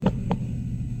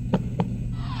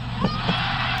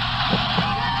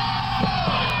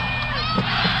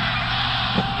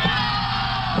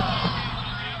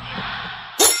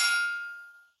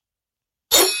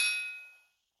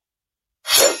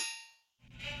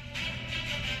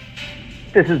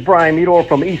This is Brian Meador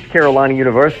from East Carolina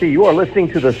University. You are listening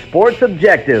to the Sports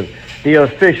Objective, the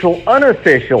official,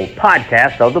 unofficial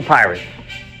podcast of the Pirates.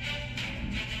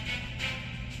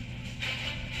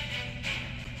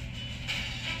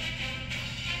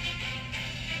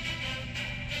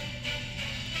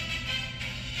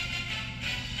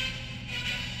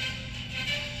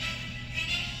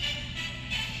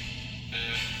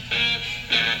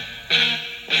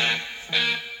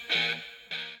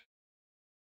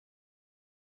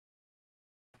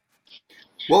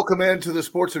 Welcome into the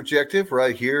Sports Objective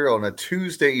right here on a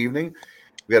Tuesday evening.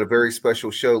 We got a very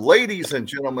special show. Ladies and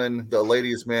gentlemen, the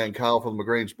ladies man, Kyle from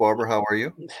LaGrange Barber. How are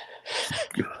you?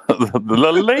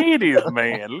 The ladies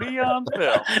man, Leon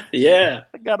Phelps. Yeah.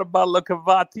 I got a bottle of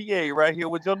Cavatier right here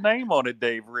with your name on it,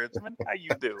 Dave Richmond. How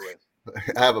you doing?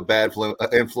 I have a bad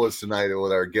influence tonight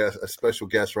with our guest, a special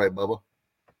guest, right, Bubba?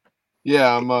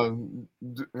 Yeah, I'm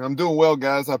doing well,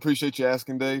 guys. I appreciate you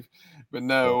asking, Dave. But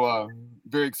no,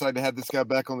 very excited to have this guy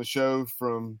back on the show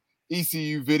from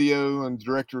ECU Video and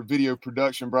Director of Video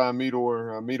Production, Brian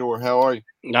Meador. Meador, how are you?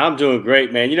 No, I'm doing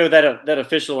great, man. You know that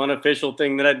official, unofficial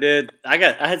thing that I did? I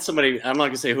had somebody, I'm not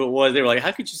going to say who it was. They were like,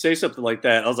 how could you say something like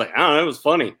that? I was like, I don't know. It was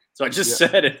funny. So I just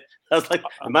said it. I was like,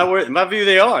 in my view,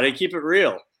 they are. They keep it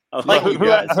real. I was like, who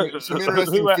asked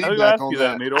you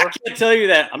that, Meador? I can't tell you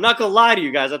that. I'm not going to lie to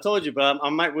you guys. I told you, but I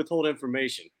might withhold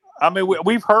information. I mean,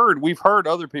 we've heard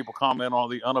other people comment on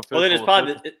the unofficial. Well,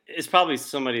 then it's probably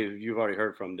somebody you've already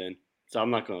heard from. Then, so I'm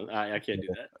not going. I can't do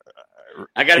that.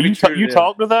 I got to be true. You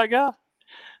talked to that guy?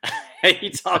 Hey,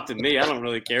 he talked to me. I don't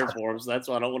really care for him, so that's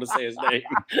why I don't want to say his name.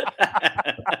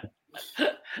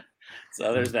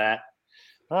 So there's that.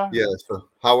 Yeah. So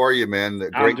how are you, man?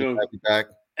 Great to have you back.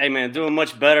 Hey, man, doing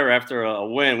much better after a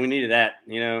win. We needed that.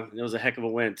 You know, it was a heck of a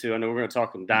win too. I know we're going to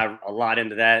talk and dive a lot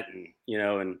into that,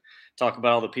 and talk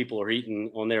about all the people who are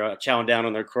eating on their chowing down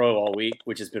on their crow all week,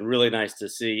 which has been really nice to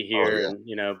see here. Oh,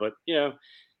 yeah. And but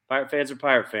Pirate fans are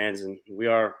Pirate fans, and we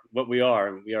are what we are,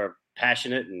 and we are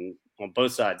passionate and on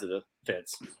both sides of the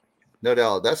fence. No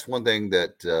doubt. That's one thing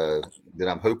that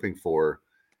I'm hoping for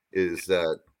is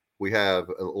that we have.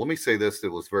 Let me say this: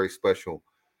 that was very special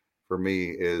for me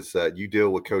is that you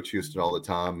deal with Coach Houston all the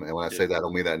time, and when I say that, I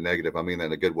don't mean that negative. I mean that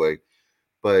in a good way,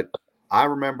 but. I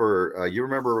remember, you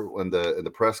remember when the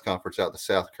press conference out the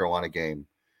South Carolina game,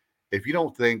 if you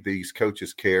don't think these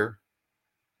coaches care,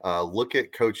 look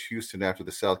at Coach Houston after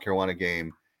the South Carolina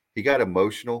game. He got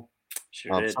emotional.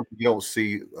 Sure did. Something you don't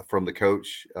see from the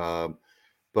coach.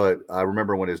 But I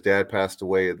remember when his dad passed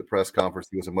away at the press conference,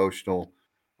 he was emotional.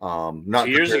 Not 2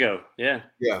 years ago. Yeah.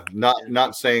 Yeah.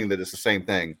 Not saying that it's the same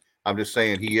thing. I'm just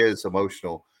saying he is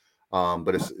emotional.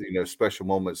 But it's special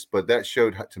moments. But that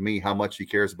showed to me how much he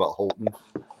cares about Holton,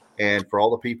 and for all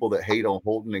the people that hate on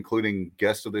Holton, including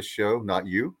guests of this show, not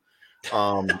you,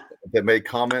 that made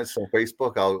comments on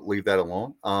Facebook, I'll leave that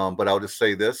alone. But I'll just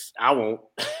say this: I won't.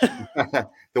 The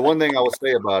one thing I will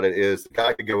say about it is the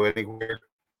guy could go anywhere,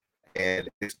 and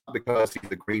it's not because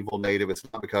he's a Greenville native. It's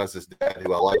not because his dad,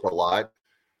 who I like a lot,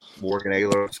 Morgan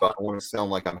Ayler. So I don't want to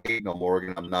sound like I'm hating on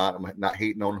Morgan. I'm not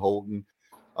hating on Holton.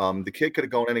 The kid could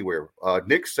have gone anywhere.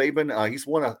 Nick Saban, he's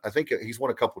won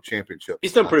a couple championships.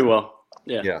 He's done pretty well.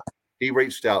 Yeah. Yeah. He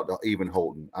reached out to even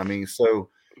Holton. I mean, so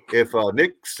if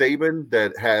Nick Saban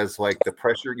that has like the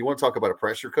pressure, you want to talk about a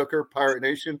pressure cooker, Pirate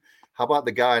Nation? How about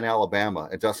the guy in Alabama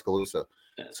at Tuscaloosa?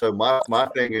 So my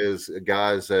thing is,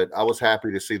 guys, that I was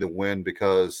happy to see the win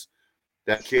because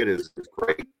that kid is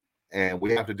great, and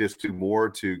we have to just do more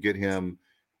to get him.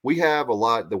 We have a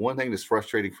lot. The one thing that's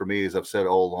frustrating for me, as I've said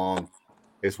all along,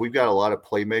 is we've got a lot of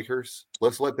playmakers.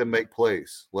 Let's let them make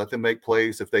plays. Let them make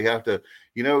plays. If they have to,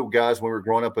 guys, when we were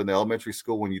growing up in the elementary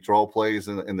school, when you draw plays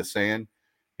in the sand,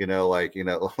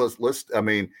 let's I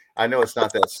mean, I know it's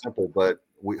not that simple, but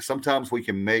sometimes we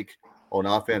can make on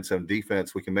offense and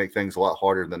defense, we can make things a lot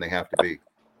harder than they have to be.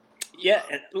 Yeah,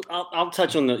 I'll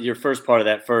touch on your first part of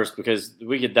that first because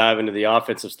we could dive into the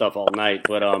offensive stuff all night.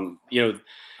 But when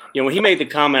he made the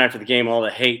comment after the game, all the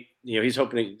hate. He's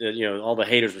hoping that, all the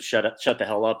haters would shut the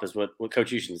hell up, is what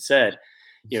Coach Houston said.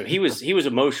 He was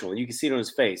emotional. You can see it on his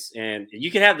face. And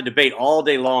you can have the debate all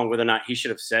day long whether or not he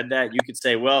should have said that. You could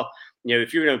say, well,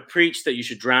 if you're going to preach that you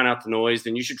should drown out the noise,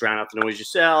 then you should drown out the noise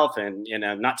yourself and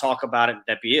not talk about it.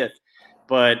 That be it.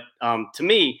 But to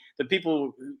me, the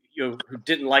people who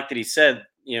didn't like that he said,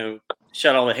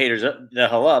 shut all the haters the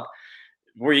hell up.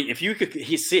 If you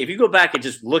go back and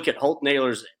just look at Holt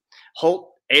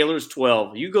Ayler's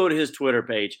 12. You go to his Twitter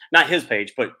page, not his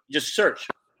page, but just search,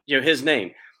 his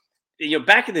name.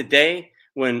 Back in the day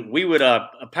when we would,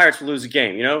 Pirates would lose a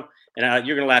game, and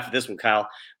you're going to laugh at this one, Kyle.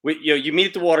 You meet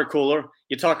at the water cooler.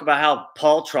 You talk about how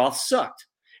Paul Troth sucked.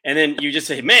 And then you just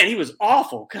say, man, he was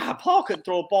awful. God, Paul couldn't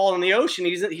throw a ball in the ocean.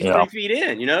 He's 3 feet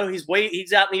in,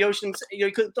 he's out in the ocean.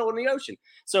 He couldn't throw it in the ocean.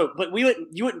 So, but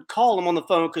you wouldn't call him on the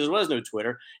phone because there was no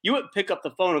Twitter. You wouldn't pick up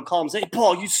the phone and call him and say, hey,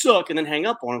 Paul, you suck, and then hang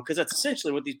up on him, because that's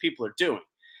essentially what these people are doing.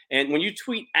 And when you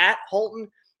tweet at Holton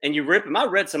and you rip him, I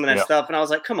read some of that stuff and I was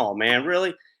like, come on, man,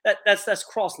 really? That's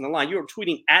crossing the line. You were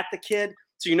tweeting at the kid,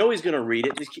 so you know he's going to read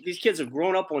it. These kids have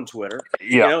grown up on Twitter,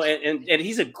 and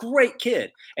he's a great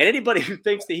kid. And anybody who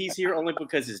thinks that he's here only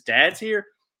because his dad's here,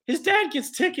 his dad gets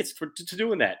tickets to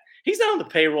doing that. He's not on the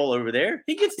payroll over there.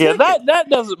 He gets tickets. That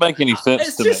doesn't make any sense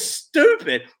it's to me. It's just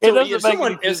stupid. So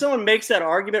if someone makes that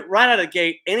argument right out of the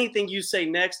gate, anything you say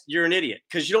next, you're an idiot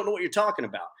because you don't know what you're talking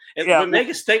about. And make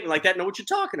a statement like that, know what you're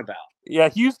talking about. Yeah,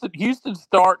 Houston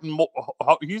starting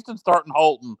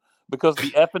Holton because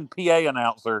the effing PA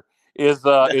announcer is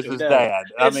his dad.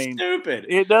 It's stupid.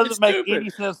 It doesn't make any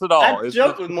sense at all. I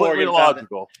joked with Morgan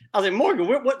illogical. I was like, Morgan,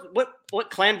 what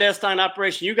clandestine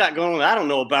operation you got going on that I don't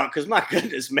know about? Because my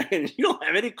goodness, man, you don't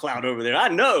have any clout over there. I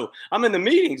know. I'm in the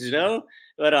meetings,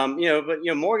 But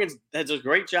Morgan does a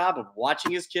great job of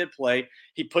watching his kid play.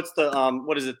 He puts the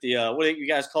what do you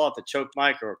guys call it, the choke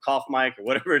mic or cough mic or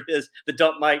whatever it is, the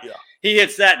dump mic. Yeah. He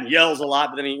hits that and yells a lot,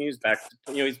 but then he's back.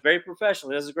 He's very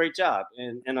professional. He does a great job.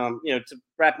 And to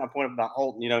wrap my point about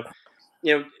Holton,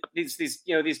 these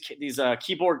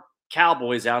keyboard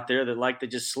cowboys out there that like to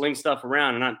just sling stuff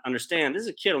around and not understand. There's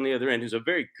a kid on the other end who's a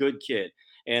very good kid.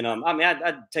 And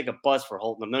I'd take a bus for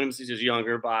Holton. I've known him since he was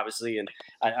younger, obviously, and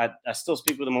I still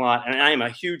speak with him a lot. And I am a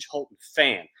huge Holton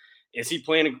fan. Has he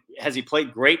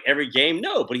played great every game?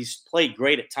 No, but he's played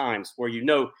great at times where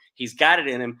he's got it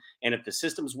in him. And if the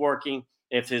system's working,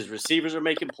 if his receivers are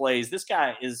making plays, this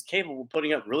guy is capable of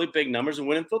putting up really big numbers and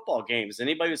winning football games.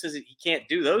 Anybody who says that he can't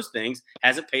do those things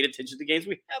hasn't paid attention to the games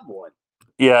we have won.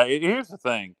 Yeah, here's the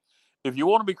thing. If you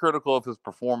want to be critical of his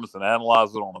performance and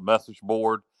analyze it on a message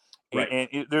board, right.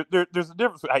 And there's a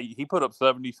difference. Hey, he put up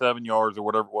 77 yards or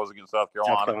whatever it was against South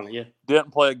Carolina.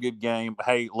 Didn't play a good game.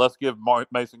 Hey, let's give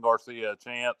Mason Garcia a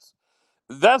chance.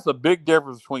 That's a big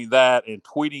difference between that and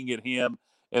tweeting at him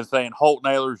and saying,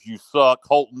 Holton Ahlers, you suck.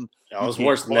 Holton, it was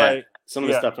worse than that. Some of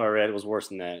the stuff I read was worse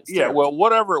than that. It's terrible. Well,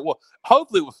 whatever it was.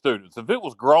 Hopefully it was students. If it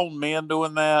was grown men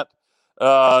doing that,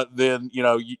 then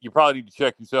you probably need to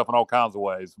check yourself in all kinds of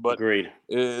ways. But agreed.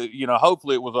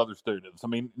 Hopefully it was other students. I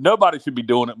mean, nobody should be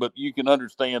doing it, but you can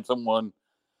understand someone,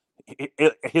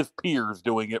 his peers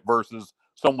doing it versus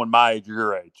someone my age or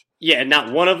your age. Yeah, and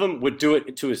not one of them would do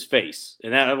it to his face.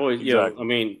 And that I've always, I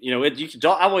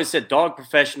always said dog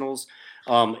professionals.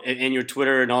 And your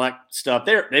Twitter and all that stuff,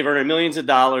 they've earned millions of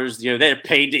dollars. They're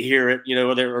paid to hear it.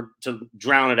 They're to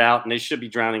drown it out, and they should be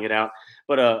drowning it out.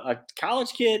 But a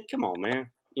college kid, come on, man.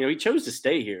 He chose to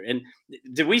stay here. And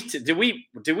did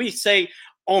we say,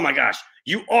 oh my gosh,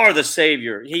 you are the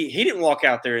savior? He didn't walk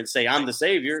out there and say I'm the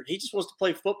savior. He just wants to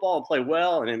play football and play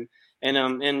well and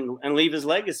leave his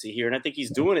legacy here. And I think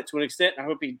he's doing it to an extent. I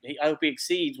hope he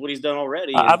exceeds what he's done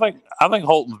already. I think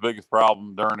Holton's biggest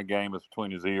problem during the game is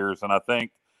between his ears, and I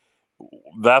think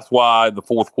that's why the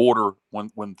fourth quarter,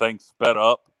 when things sped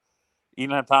up, he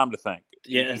didn't have time to think.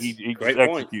 Yeah, he just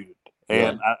executed.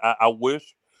 And I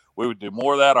wish we would do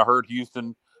more of that. I heard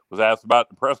Houston was asked about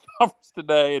the press conference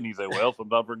today, and he said, "Well,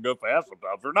 sometimes we're going to go fast,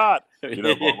 sometimes we're not."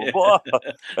 Blah blah blah.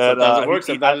 Sometimes it works,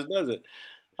 sometimes it doesn't.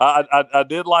 I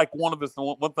did like one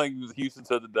thing Houston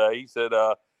said today. He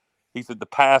said the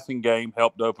passing game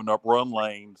helped open up run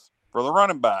lanes for the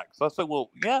running backs. I said, well,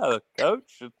 yeah,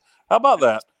 coach, how about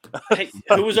that? Hey,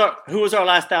 who was our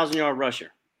last 1,000-yard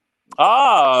rusher?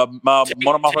 One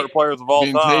of my favorite players of all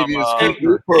time,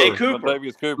 Tay Cooper.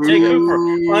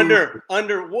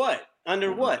 Under what?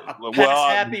 Under what? A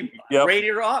pass-happy air raid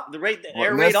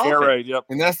offense. Yep.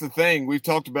 And that's the thing. We've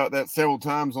talked about that several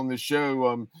times on this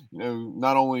show.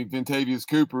 Not only Ventavious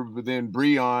Cooper, but then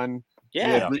Breon.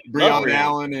 Yeah. Breon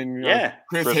Allen and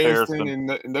Chris Harrison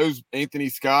and those Anthony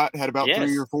Scott had about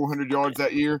 300 or 400 yards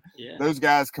that year. Yeah. Those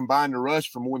guys combined to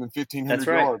rush for more than 1,500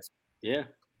 yards. Yeah.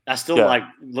 I still like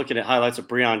looking at highlights of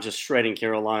Breon just shredding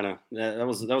Carolina. That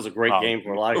was a great game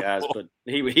for a lot of guys, but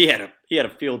he had a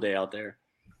field day out there.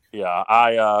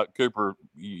 Yeah, Cooper.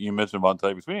 You mentioned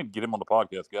Vontavious. We need to get him on the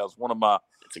podcast, guys. One of my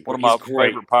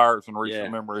favorite Pirates in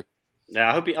recent memory.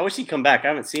 Yeah, I wish he'd come back. I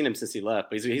haven't seen him since he left,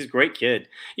 but he's a great kid.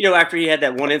 After he had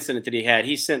that one incident that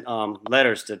he sent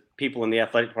letters to people in the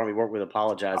athletic department he worked with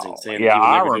apologizing, saying that he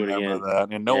would never do it again. That,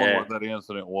 and knowing what that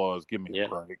incident was, give me a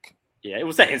break. Yeah,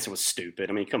 that incident was stupid.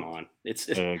 I mean, come on.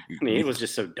 It was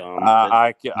just so dumb.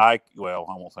 I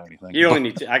won't say anything. You only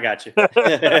need to. I got you.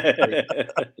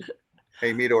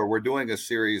 Hey, Meador, we're doing a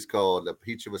series called The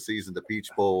Peach of a Season, the Peach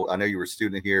Bowl. I know you were a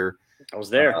student here. I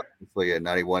was there. At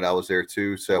 91, I was there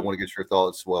too. So I want to get your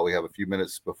thoughts. Well, we have a few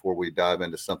minutes before we dive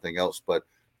into something else, but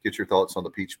get your thoughts on the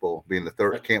Peach Bowl being the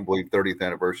third. I can't believe 30th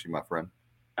anniversary, my friend.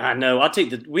 I know. I'll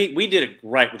take we did it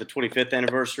right with the 25th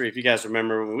anniversary. If you guys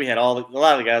remember, when we had a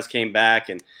lot of the guys came back,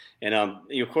 and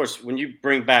of course, when you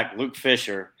bring back Luke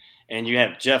Fisher and you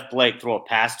have Jeff Blake throw a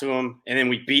pass to him, and then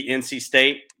we beat NC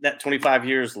State that 25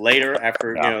 years later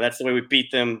after that's the way we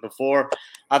beat them before.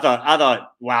 I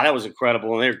thought, wow, that was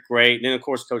incredible, and they're great. And then of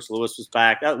course, Coach Lewis was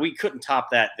back. We couldn't top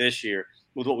that this year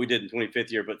with what we did in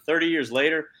 25th year, but 30 years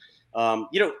later.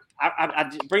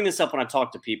 I bring this up when I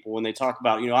talk to people when they talk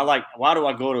about, why do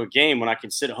I go to a game when I can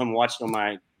sit at home and watch it on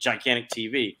my gigantic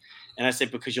TV? And I say,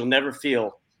 because you'll never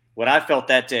feel what I felt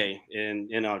that day in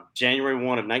January 1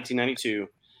 of 1992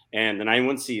 and the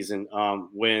 91 season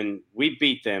when we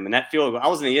beat them. And that field, I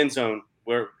was in the end zone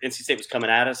where NC State was coming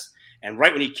at us. And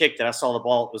right when he kicked it, I saw the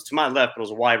ball. It was to my left, but it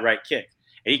was a wide right kick.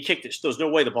 And he kicked it. There was no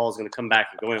way the ball was going to come back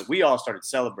and go in. We all started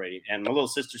celebrating. And my little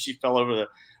sister, she fell over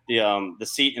the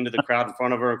seat into the crowd in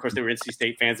front of her. Of course, they were NC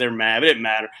State fans. They were mad. But it didn't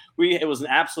matter. It was an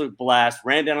absolute blast.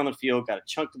 Ran down on the field, got a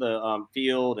chunk of the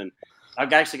field. And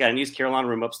I've actually got an East Carolina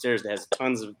room upstairs that has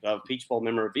tons of Peach Bowl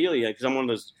memorabilia because I'm one of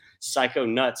those psycho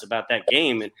nuts about that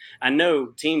game. And I know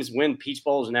teams win Peach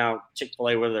Bowls now,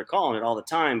 Chick-fil-A, whether they're calling it all the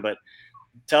time. But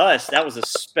to us, that was a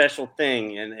special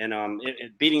thing, and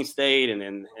it beating State,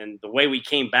 and the way we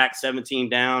came back 17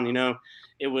 down,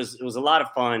 it was a lot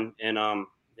of fun, and I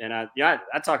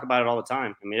talk about it all the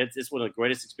time. I mean, it's one of the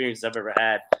greatest experiences I've ever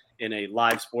had in a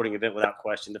live sporting event, without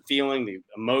question. The feeling, the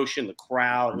emotion, the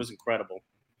crowd, it was incredible.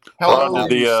 How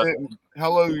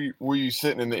low were you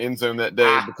sitting in the end zone that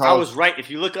day? Because I was right. If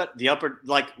you look at the upper,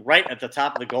 like right at the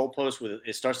top of the goalpost, where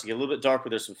it starts to get a little bit dark,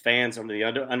 where there's some fans under the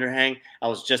underhang, I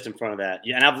was just in front of that.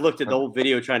 Yeah, and I've looked at the old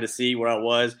video trying to see where I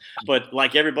was, but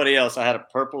like everybody else, I had a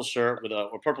purple shirt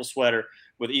or purple sweater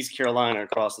with East Carolina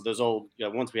across it. Those old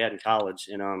ones we had in college,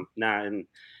 and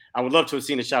I would love to have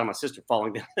seen a shot of my sister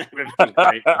falling down.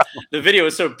 The video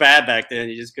was so bad back then,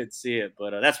 you just couldn't see it.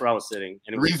 But that's where I was sitting.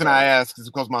 And the reason I asked is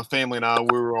because my family and I,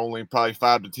 we were only probably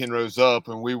 5 to 10 rows up,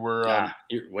 and we were,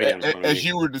 as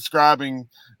you were describing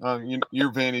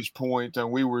your vantage point,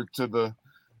 and we were to the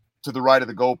right of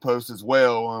the goalpost as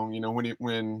well.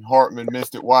 When Hartman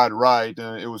missed it wide right,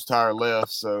 it was tire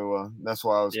left. So that's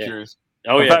why I was curious.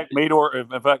 Oh, in fact, Meador,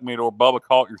 Bubba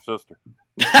caught your sister.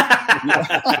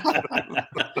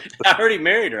 I heard he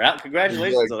married her.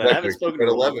 Congratulations on that. I haven't spoken to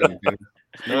her. 11.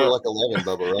 You were like 11,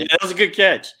 Bubba, right? Yeah, that was a good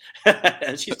catch.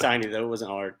 She's tiny, though. It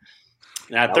wasn't hard.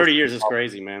 30 years is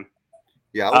crazy, man.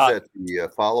 Yeah, I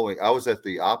was at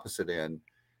the opposite end,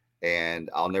 and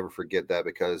I'll never forget that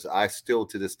because I still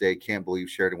to this day can't believe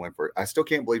Sheridan went for it. I still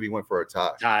can't believe he went for a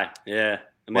tie. Yeah.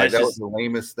 I mean, that was the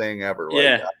lamest thing ever.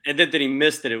 Yeah, and then he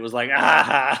missed it. It was like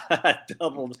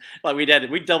doubled. Like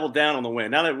we doubled down on the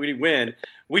win. Now that we win,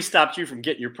 we stopped you from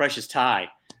getting your precious tie.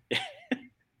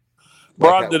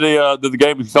 Brian, did the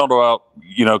game you talked about,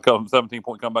 come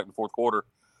 17-point comeback in the fourth quarter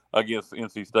against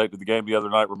NC State? Did the game the other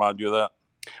night remind you of that?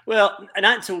 Well,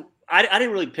 I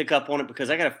didn't really pick up on it because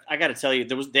I gotta tell you,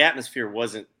 the atmosphere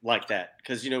wasn't like that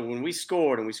because when we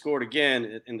scored and we scored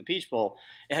again in the Peach Bowl,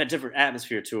 it had a different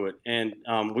atmosphere to it, and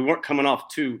we weren't coming off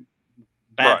two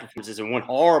bad performances and one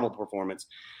horrible performance.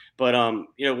 But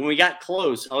when we got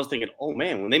close, I was thinking, oh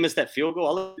man, when they missed that field goal,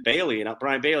 I looked at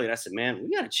Brian Bailey, and I said, man,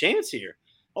 we got a chance here.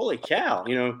 Holy cow!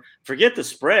 Forget the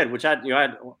spread, which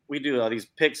we do these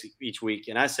picks each week,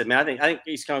 and I said, man, I think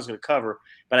East Carolina's going to cover,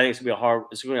 but I think it's going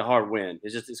to be a hard win.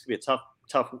 It's going to be a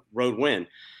tough road win,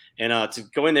 and to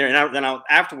go in there, and then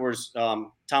afterwards,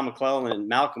 Tom McClellan and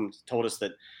Malcolm told us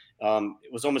that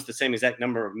it was almost the same exact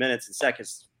number of minutes and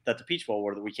seconds that the Peach Bowl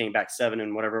were that we came back 7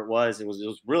 and whatever it was. I was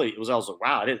like,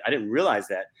 wow, I didn't realize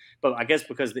that, but I guess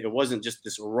because it wasn't just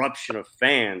this eruption of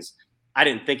fans. I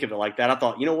didn't think of it like that. I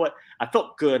thought, you know what? I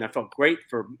felt good. And I felt great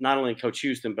for not only Coach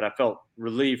Houston, but I felt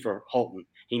relieved for Holton.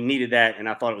 He needed that. And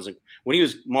I thought it was when he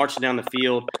was marching down the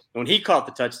field, when he caught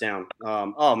the touchdown,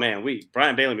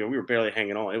 Brian Bailey, we were barely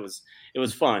hanging on. It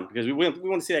was fun because we want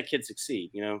to see that kid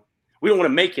succeed. We don't want to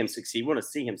make him succeed. We want to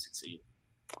see him succeed.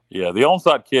 Yeah, the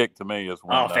onside kick to me is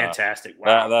when fantastic.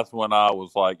 Wow. That's when I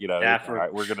was like, all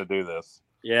right, we're going to do this.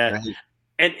 Yeah.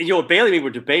 And Bailey and me were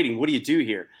debating, what do you do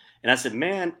here? And I said,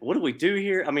 man, what do we do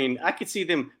here? I mean, I could see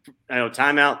them,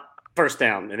 timeout, first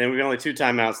down, and then we've got only 2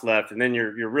 timeouts left, and then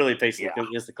you're really facing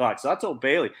against the clock. So I told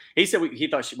Bailey, he said he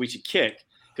thought we should kick.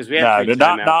 because we had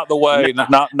not the way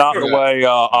the way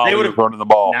Ollie was running the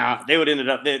ball. Nah, they would ended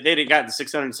up they'd have gotten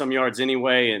 600 and some yards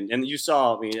anyway, and you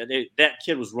saw, I mean, that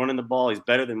kid was running the ball. He's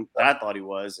better than I thought he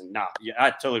was, and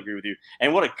I totally agree with you.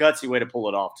 And what a gutsy way to pull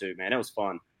it off too, man. It was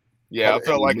fun. Yeah, I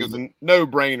felt like it was a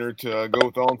no-brainer to go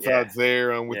with the onside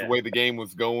there with the way the game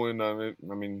was going. I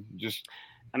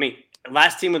mean,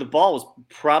 last team with the ball was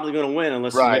probably going to win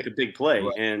unless you make a big play.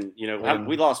 Right. And,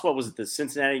 we lost, what was it, the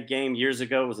Cincinnati game years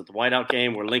ago? Was it the whiteout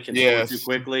game where Lincoln scored too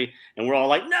quickly? And we're all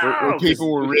like, no! Where people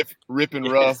were ripping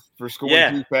rough for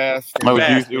scoring too fast. It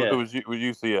was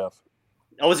UCF.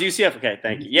 Oh, was it UCF? Okay,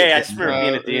 thank you. Yeah, I just remember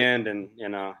being at the end and,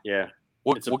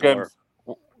 What game?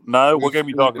 No, what game are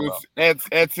you talking about?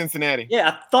 At Cincinnati. Yeah,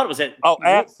 I thought it was at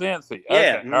Cincy.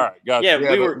 Okay. All right, gotcha. Yeah,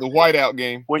 we were the whiteout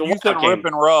game. When you said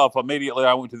ripping rough, immediately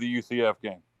I went to the UCF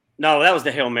game. No, that was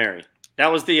the Hail Mary.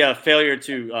 That was the failure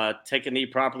to take a knee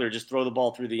properly or just throw the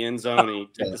ball through the end zone and he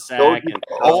took the sack.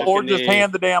 Or just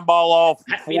hand the damn ball off.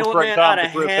 You know what, man? I'd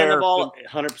have hand the ball,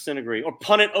 100% agree. Or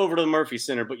punt it over to the Murphy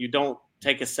Center, but you don't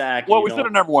take a sack. Well, we should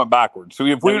have never went backwards. So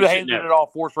if we would have handed it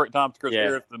off 4 straight times to Chris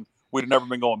Harrison, we'd have never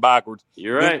been going backwards.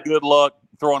 You're right. Good luck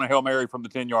throwing a Hail Mary from the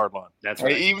 10-yard line. That's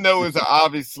right. Even though it was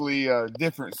obviously a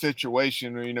different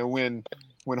situation,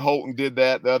 when Holton did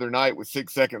that the other night with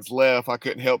 6 seconds left, I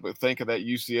couldn't help but think of that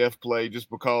UCF play just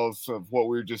because of what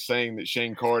we were just saying, that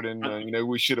Shane Carden,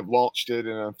 we should have launched it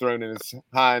and thrown it as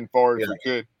high and far as we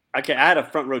could. Okay, I had a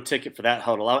front row ticket for that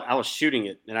huddle. I was shooting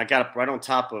it, and I got up right on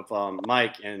top of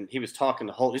Mike, and he was talking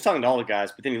to Holton. He's talking to all the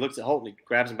guys, but then he looks at Holton, he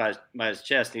grabs him by his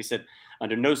chest, and he said,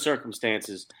 under no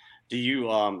circumstances do you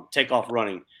take off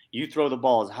running. You throw the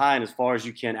ball as high and as far as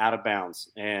you can out of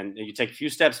bounds. And you take a few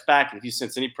steps back, and if you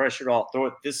sense any pressure at all, throw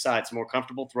it this side. It's a more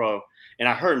comfortable throw. And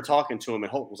I heard him talking to him,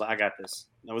 and Holton was like, I got this.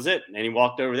 That was it. And he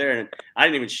walked over there, and I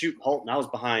didn't even shoot Holton. I was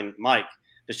behind Mike,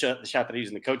 the shot that he used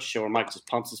in the coach's show where Mike just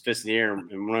pumps his fist in the air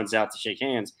and runs out to shake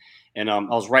hands. And I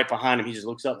was right behind him. He just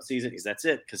looks up and sees it. He's, that's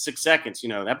it. Because 6 seconds,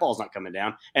 that ball's not coming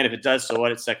down. And if it does, so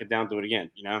what? It's second down, do it again,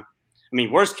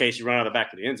 worst case, you run out of the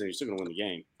back of the end zone, you're still going to win the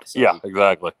game. So, yeah,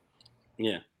 exactly.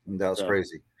 Yeah. That was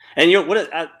crazy. And what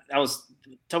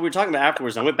we were talking about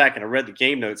afterwards, I went back and I read the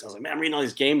game notes. I was like, man, I'm reading all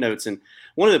these game notes. And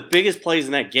one of the biggest plays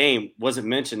in that game wasn't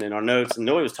mentioned in our notes, and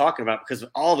nobody was talking about because of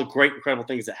all the great, incredible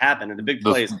things that happened and the big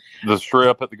plays. The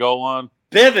strip at the goal line.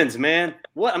 Bivens, man.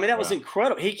 That was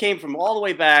incredible. He came from all the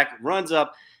way back, runs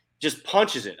up, just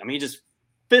punches it. He just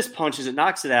fist punches it,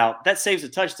 knocks it out. That saves a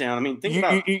touchdown. Think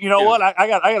about you know what? I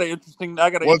got an interesting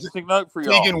note for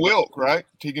you. Tegan Wilk, right?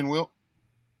 Tegan Wilk.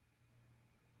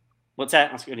 What's that?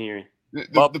 I was going to hear you.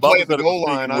 The play at the goal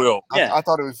line. I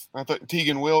thought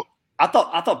Tegan Wilk. I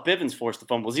thought Bivens forced the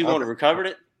fumble. Was he the one that recovered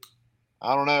it?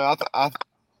 I don't know.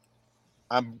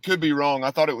 I could be wrong. I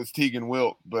thought it was Tegan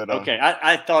Wilk, but okay.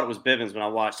 I thought it was Bivens when I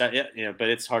watched that. But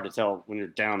it's hard to tell when you're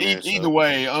down there. Either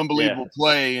way, unbelievable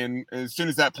play. And as soon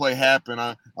as that play happened,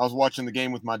 I was watching the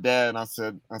game with my dad, and I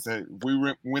said,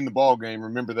 we win the ball game.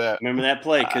 Remember that. Remember that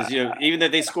play, because even though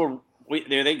they scored.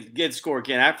 They did score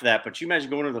again after that, but you imagine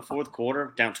going into the fourth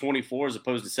quarter down 24 as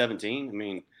opposed to 17.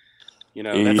 We'd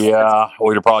have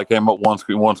probably came up one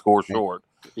score short.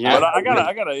 Yeah, but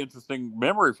I got an interesting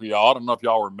memory for y'all. I don't know if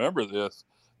y'all remember this.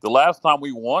 The last time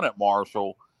we won at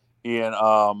Marshall, in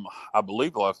I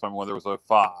believe the last time we won there was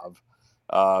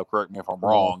 05. Correct me if I'm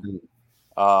wrong.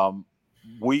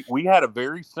 We had a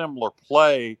very similar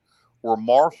play where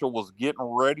Marshall was getting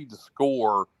ready to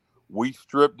score. We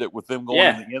stripped it with them going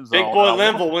in the end zone. Big boy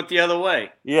Linville went the other way.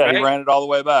 Yeah, right? He ran it all the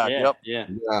way back. Yeah.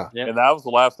 And that was the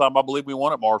last time I believe we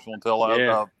won at Marshall until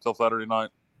Saturday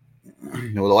night.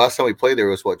 The last time we played there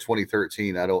was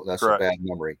 2013. That's Correct. A bad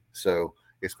memory. So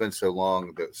it's been so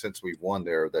long since we've won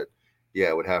there that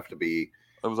it would have to be.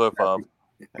 It was 05.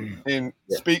 And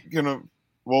speaking of.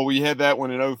 Well, we had that one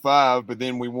in 05, but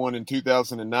then we won in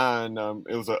 2009.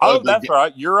 It was that's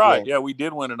right. You're right. Yeah, we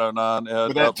did win in 09.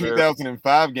 But that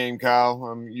 2005 game,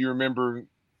 Kyle, you remember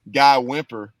Guy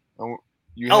Wimper.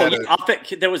 He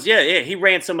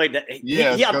ran somebody.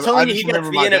 I'm telling you, he got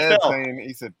to the NFL.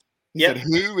 He said,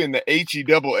 who in the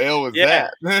HELL is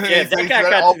that? Yeah, that guy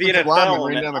got to the NFL.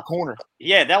 Ran down the corner.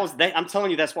 Yeah, I'm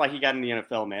telling you, that's why he got in the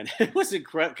NFL, man. It was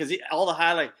incredible because all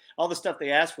the stuff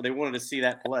they asked for, they wanted to see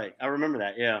that play. I remember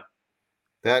that. Yeah.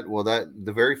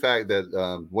 The very fact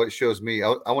that what it shows me, I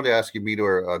want to ask you,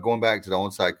 Meador, going back to the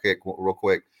onside kick real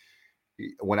quick.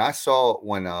 When I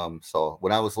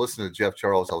was listening to Jeff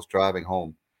Charles, I was driving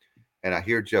home, and I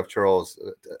hear Jeff Charles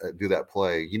do that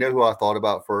play. You know who I thought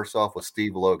about first off was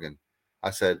Steve Logan. I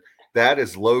said, that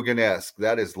is Logan-esque.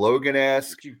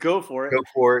 You go for it.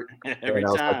 Every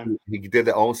time. He did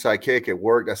the onside kick. It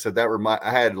worked. I said I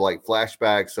had like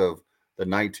flashbacks of the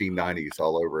 1990s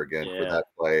all over again for that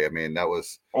play. I mean, that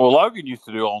was. Well, Logan used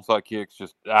to do onside kicks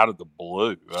just out of the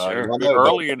blue. Sure.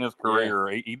 Early in his career,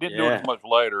 he didn't do it as much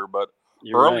later, but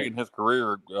early in his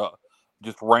career,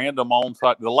 just random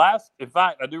onside. In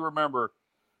fact, I do remember.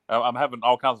 I'm having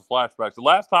all kinds of flashbacks. The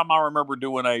last time I remember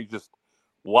doing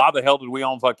why the hell did we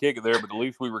onside kick it there? But at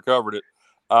least we recovered it.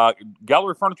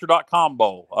 GalleryFurniture.com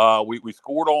bowl. We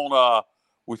scored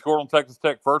on Texas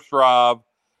Tech first drive.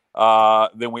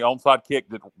 Then we onside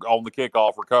kicked it on the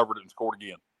kickoff, recovered it, and scored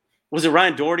again. Was it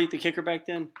Ryan Doherty the kicker back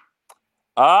then?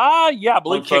 Yeah, I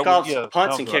believe so. Kickoffs,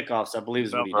 punts, and kickoffs. I believe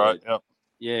is what he did. Yep.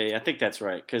 Yeah, I think that's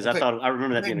right. Because I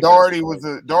remember that being Doherty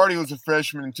was a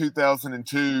freshman in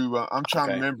 2002. I'm trying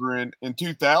to remember in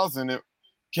 2000,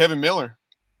 Kevin Miller.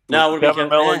 No, Kevin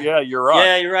Miller. Yeah, you're right.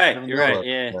 Yeah, you're right. You're right.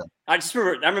 Yeah. I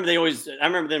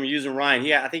remember them using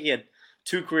Ryan. I think he had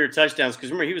 2 career touchdowns because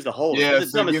remember he was the holder. Yeah, the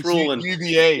dumbest rule in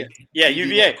UVA. Yeah,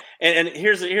 UVA. And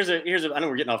here's a I know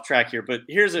we're getting off track here, but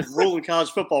here's a rule in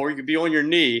college football where you could be on your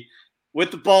knee with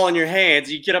the ball in your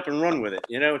hands, you get up and run with it.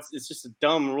 It's just a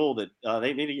dumb rule that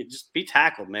they need to just be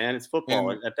tackled, man. It's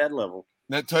football at that level.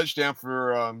 That touchdown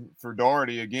for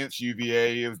Doherty against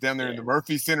UVA, it was down there in the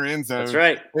Murphy Center end zone. That's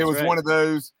right. It was one of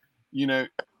those, you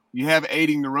have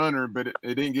aiding the runner, but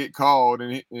it didn't get called,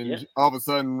 and all of a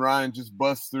sudden Ryan just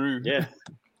busts through. Yeah,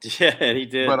 yeah, he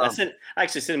did. But, I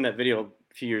actually sent him that video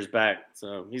a few years back.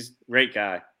 So he's a great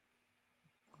guy.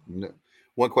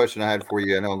 One question I had for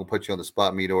you, I know I'm going to put you on the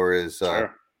spot, Meador, is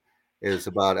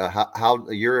about how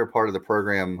you're a part of the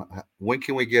program. When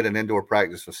can we get an indoor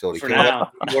practice facility? For now.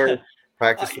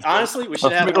 Practice honestly, we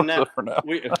should have one now.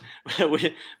 We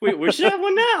should have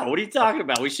one now. What are you talking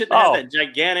about? We shouldn't have that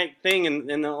gigantic thing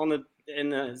in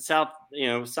the south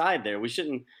side there. We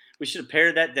should have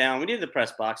pared that down. We needed the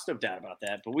press box, no doubt about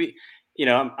that. But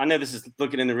I know this is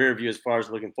looking in the rear view as far as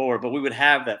looking forward, but we would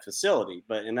have that facility.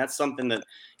 And that's something that,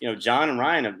 John and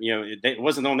Ryan, it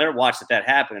wasn't on their watch that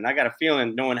happened. And I got a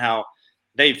feeling, knowing how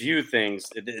they view things,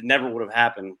 it never would have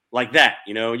happened like that.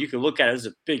 You can look at it as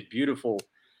a big, beautiful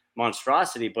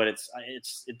monstrosity, but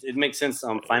it makes sense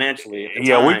financially. At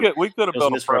the time, we could have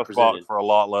built a press box for a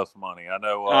lot less money. I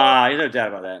know. There's no doubt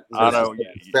about that. I know.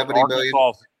 $70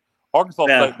 million. Arkansas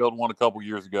State built one a couple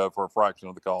years ago for a fraction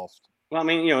of the cost. Well, I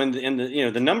mean,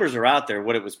 the numbers are out there,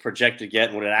 what it was projected to get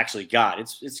and what it actually got.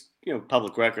 It's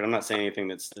public record. I'm not saying anything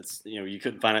that's you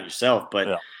couldn't find out yourself,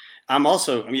 but I'm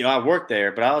also, I work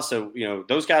there, but I also,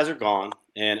 those guys are gone,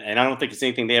 and I don't think it's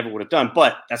anything they ever would have done,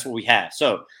 but that's what we have.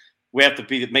 So we have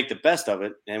to make the best of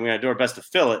it, and we're going to do our best to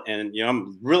fill it. And,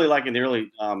 I'm really liking the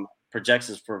early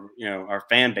projections for, our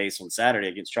fan base on Saturday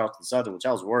against Charleston Southern, which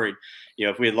I was worried,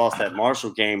 if we had lost that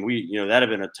Marshall game, that'd have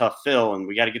been a tough fill, and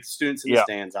we got to get the students in the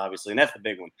stands, obviously. And that's the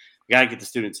big one. We got to get the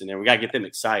students in there. We got to get them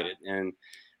excited. And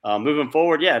moving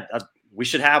forward, we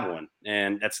should have one.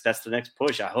 And that's the next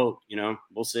push. I hope,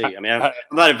 we'll see. I mean, I'm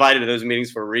not invited to those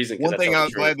meetings for a reason. One thing I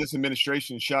was glad this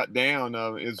administration shot down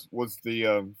was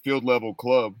the field level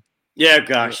club. Yeah,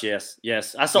 gosh, yes.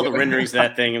 I saw the renderings of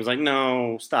that thing. It was like,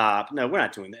 no, stop. No, we're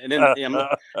not doing that. And then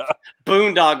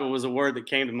boondoggle was a word that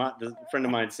came to a friend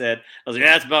of mine said. I was like,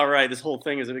 that's about right. This whole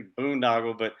thing is a big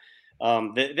boondoggle. But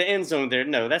the end zone there,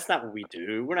 no, that's not what we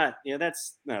do. We're not,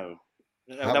 that's, no.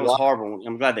 That was horrible.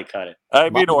 I'm glad they cut it. Hey,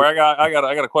 Meador, I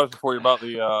got a question for you about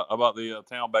the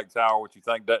Townbank Tower. What you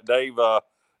think?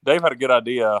 Dave had a good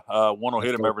idea. One will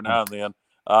hit him every now and then.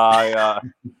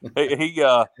 He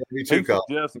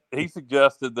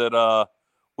suggested that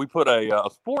we put a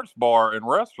sports bar and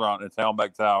restaurant in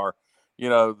Townbank Tower.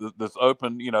 That's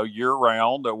open year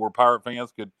round, where Pirate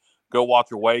fans could go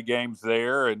watch away games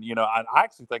there. And I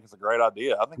actually think it's a great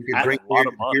idea. I think it's a lot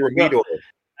of money.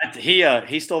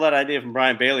 He stole that idea from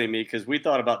Brian Bailey and me, because we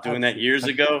thought about doing that years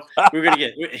ago. We were going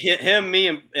to get him, me,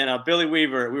 and Billy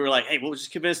Weaver. We were like, hey, we'll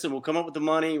just convince him. We'll come up with the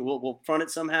money. We'll front it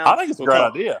somehow. I think it's a great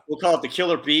idea. We'll call it the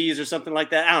Killer Bees or something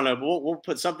like that. I don't know, but we'll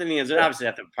put something in. It obviously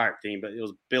have to be a pirate theme, but it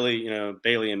was Billy,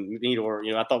 Bailey and Meador.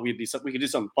 I thought we could do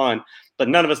something fun, but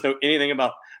none of us know anything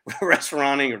about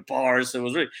restauranting or bars. So it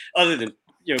was really, other than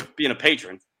being a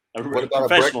patron.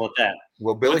 Professional at that.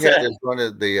 Well, Billy had his run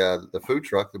at the food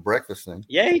truck, the breakfast thing.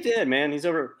 Yeah, he did, man. He's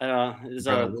over his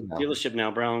dealership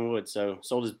now, Brownwood. So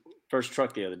sold his first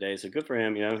truck the other day. So good for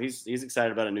him. He's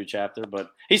excited about a new chapter,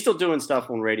 but he's still doing stuff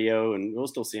on radio, and we'll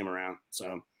still see him around.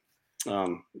 So,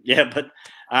 but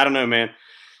I don't know, man.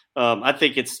 I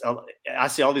think I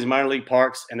see all these minor league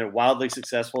parks, and they're wildly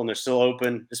successful, and they're still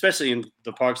open, especially in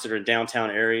the parks that are in downtown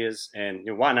areas. And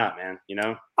why not, man?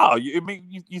 Oh, you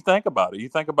think about it. You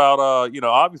think about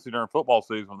obviously during football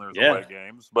season there's away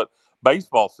games, but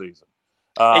baseball season.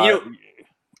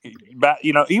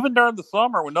 even during the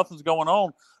summer when nothing's going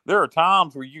on, there are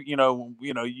times where you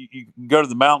go to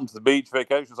the mountains, the beach,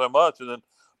 vacation so much, and then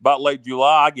about late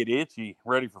July, I get itchy,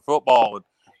 ready for football, and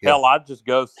hell, I just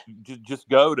go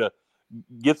to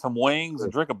get some wings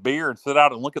and drink a beer and sit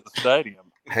out and look at the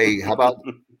stadium. Hey, how about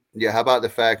the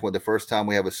fact when the first time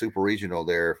we have a super regional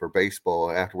there for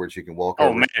baseball, afterwards you can walk over.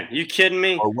 Oh man, you kidding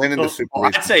me? Or winning the super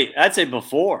regional. I'd say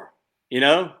before.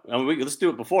 Let's do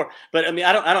it before. But I mean,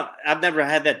 I've never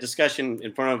had that discussion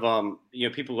in front of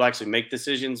people who actually make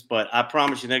decisions. But I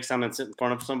promise you, next time I sit in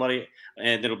front of somebody,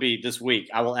 and it'll be this week,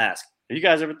 I will ask, have you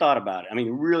guys ever thought about it? I mean,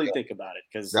 really think about it,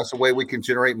 because that's the way we can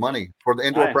generate money for the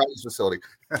indoor practice facility.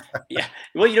 Yeah.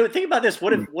 Well, think about this.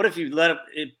 What if you let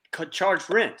it charge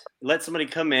rent? Let somebody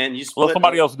come in, you split. Let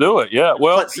somebody else do it. Yeah.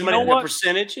 Well, somebody you know what?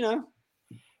 Percentage.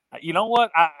 You know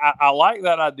what? I like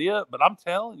that idea, but I'm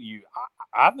telling you,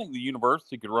 I think the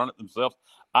university could run it themselves.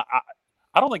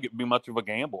 I don't think it'd be much of a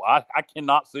gamble. I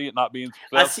cannot see it not being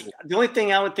successful. The only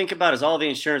thing I would think about is all the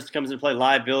insurance that comes into play,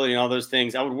 liability, and all those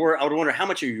things. I would wonder how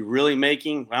much are you really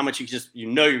making? How much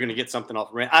you're going to get something off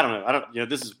rent. I don't know.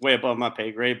 This is way above my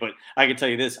pay grade, but I can tell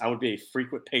you this: I would be a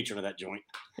frequent patron of that joint.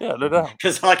 Yeah, no doubt.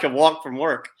 Because I can walk from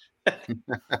work.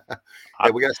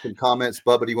 Hey, we got some comments,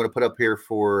 Bubba. Do you want to put up here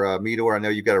for Meador? I know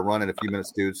you've got to run in a few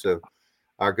minutes, dude. So,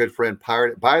 our good friend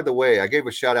Pirate. By the way, I gave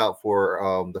a shout out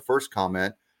for the first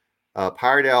comment.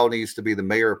 Pirate Owl needs to be the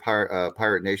mayor of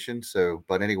Pirate Nation. So,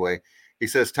 but anyway, he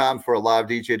says time for a live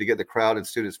DJ to get the crowd and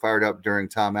students fired up during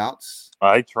timeouts.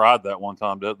 I tried that one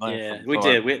time, didn't they? Yeah, we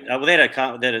did. They had a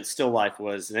comment that Still Life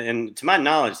was, and to my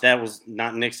knowledge, that was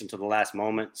not nixed until the last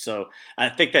moment. So I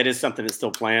think that is something that's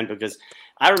still planned, because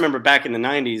I remember back in the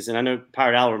 90s, and I know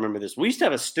Pirate Owl remember this. We used to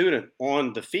have a student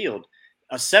on the field,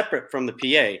 separate from the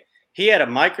PA. He had a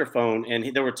microphone,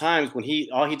 and there were times when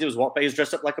all he did was walk by. He was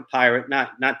dressed up like a pirate,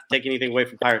 not to take anything away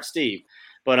from Pirate Steve,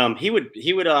 but he would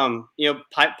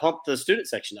pump the student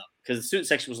section up, because the student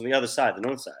section was on the other side, the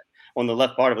north side, on the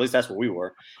left part of it. At least that's where we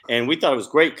were, and we thought it was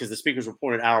great because the speakers were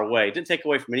pointed our way. It didn't take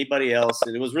away from anybody else,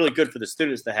 and it was really good for the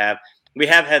students to have. We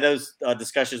have had those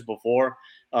discussions before.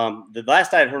 The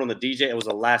last I had heard on the DJ, it was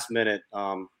a last minute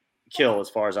kill, as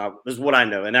far as this is what I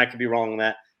know, and I could be wrong on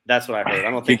that. That's what I heard.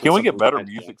 I don't think. Can we get better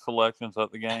music selections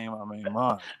at the game? I mean,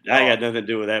 I got nothing to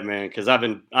do with that, man. Because I've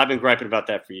been griping about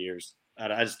that for years.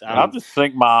 I'll just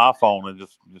sync my iPhone and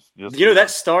just.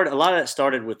 That started. A lot of that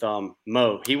started with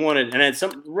Mo. He wanted, and it's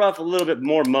some rough, a little bit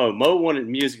more Mo. Mo wanted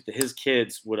music that his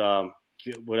kids would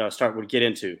get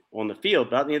into on the field.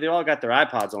 But they all got their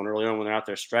iPods on early on when they're out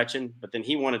there stretching. But then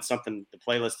he wanted the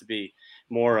playlist to be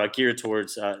more geared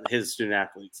towards his student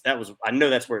athletes. I know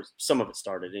that's where some of it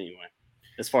started anyway,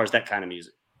 as far as that kind of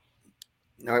music.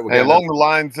 All right, along the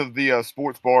lines of the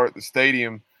sports bar at the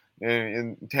stadium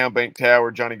in Town Bank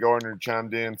Tower, Johnny Gardner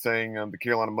chimed in saying the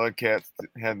Carolina Mudcats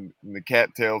had the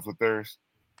cattails with theirs.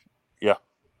 Yeah.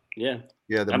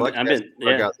 Yeah, the Mudcats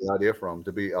I got the idea from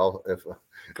to be all.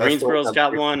 Greensboro's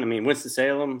got one. I mean,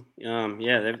 Winston-Salem.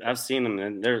 I've seen them,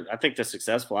 and I think they're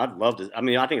successful. I'd love to. I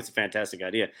mean, I think it's a fantastic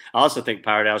idea. I also think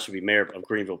Pirate Owl should be mayor of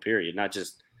Greenville, period, not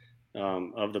just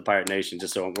of the Pirate Nation,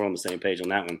 just so we're on the same page on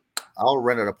that one. I'll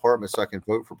rent an apartment so I can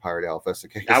vote for Pirate Owl if that's the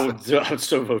case. I would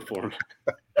so vote for him.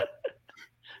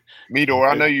 Meador,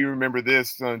 I know you remember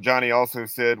this. Johnny also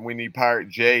said we need Pirate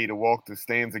J to walk the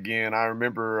stands again. I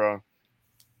remember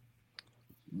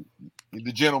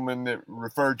the gentleman that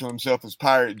referred to himself as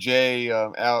Pirate J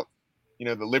out,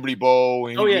 the Liberty Bowl.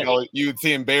 And you would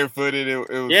see him barefooted. It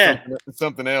was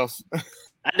something else.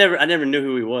 I never knew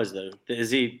who he was, though. Is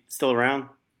he still around?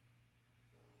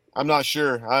 I'm not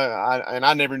sure.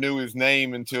 I never knew his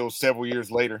name until several years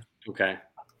later. Okay.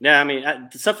 Yeah, I mean,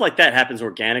 stuff like that happens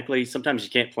organically. Sometimes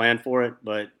you can't plan for it,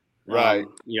 but right.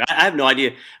 I have no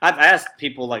idea. I've asked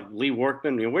people like Lee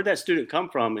Workman, where'd that student come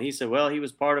from? And he said, well, he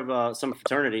was part of some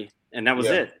fraternity, and that was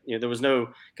it. There was no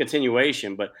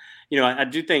continuation. But I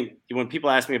do think when people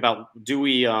ask me about do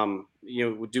we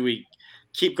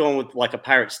keep going with like a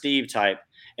Pirate Steve type,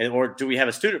 or do we have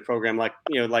a student program like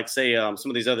say some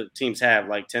of these other teams have,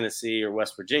 like Tennessee or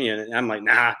West Virginia? And I'm like,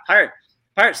 nah,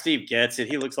 Pirate Steve gets it.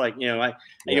 He looks like we have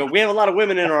a lot of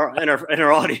women in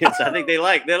our audience. I think they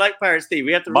like Pirate Steve.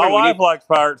 We have to. My wife likes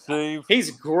Pirate Steve. He's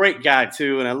a great guy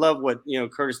too, and I love what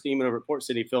Curtis Thiemann over at Port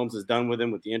City Films has done with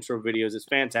him with the intro videos. It's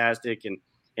fantastic, and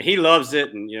he loves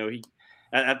it. And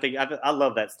I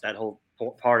love that whole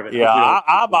part of it. Yeah,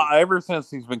 I've ever since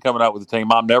he's been coming out with the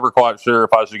team, I'm never quite sure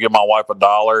if I should give my wife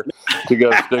 $1 to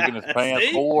go stick in his pants,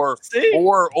 or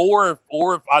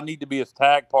if I need to be his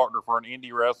tag partner for an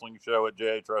indie wrestling show at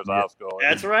J.H. Rose High School.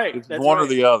 That's right. It's one or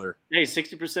the other. Hey,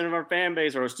 60% of our fan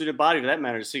base, or student body for that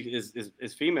matter,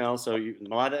 is female. So you a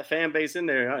lot of that fan base in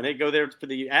there, and they go there for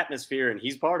the atmosphere, and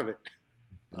he's part of it.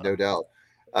 No doubt.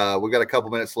 We got a couple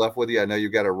minutes left with you. I know you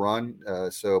got to run.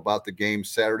 So about the game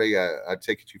Saturday, I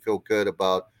take it you feel good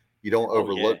about. You don't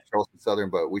overlook Charleston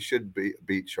Southern, but we should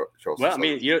beat Charleston Southern. Well, I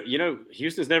mean, you know,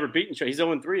 Houston's never beaten. He's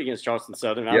 0-3 against Charleston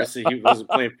Southern. Obviously, he wasn't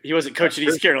playing. He wasn't coaching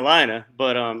East Carolina.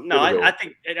 But no, I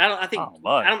think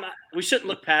we shouldn't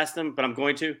look past them. But I'm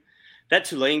going to. That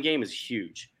Tulane game is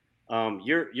huge.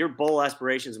 Your bowl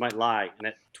aspirations might lie in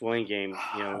that Tulane game,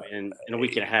 you know, in a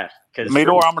week and a half. Because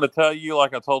Meador, I'm going to tell you,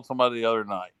 like I told somebody the other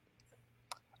night,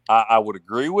 I would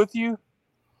agree with you,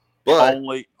 but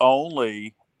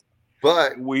only.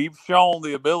 But we've shown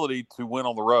the ability to win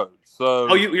on the road.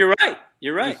 So you're right.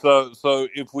 You're right. So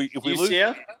if we UCF? lose,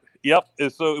 yep.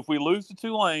 So if we lose to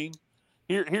Tulane,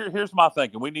 here's my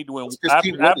thinking: we need to win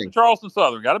after Charleston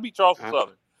Southern. Got to beat Charleston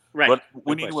Southern, right? But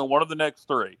we need to win one of the next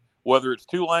three, whether it's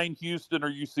Tulane, Houston, or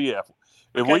UCF.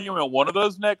 If we win one of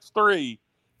those next three,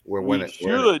 we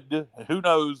should. Who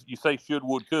knows? You say should,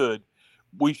 would, could.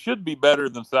 We should be better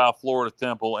than South Florida,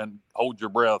 Temple, and hold your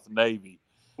breath, Navy.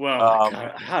 Well,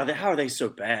 God, how are they so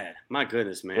bad? My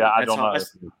goodness, man. Yeah, I don't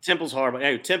know. Temple's hard, but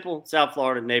anyway, Temple, South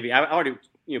Florida, Navy. I already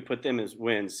put them as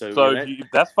wins. So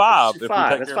that's five. If we take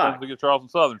that's five to get Charleston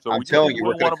Southern, so we just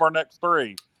win one of our next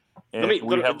three. Let me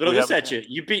throw this at you.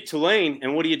 You beat Tulane,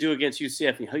 and what do you do against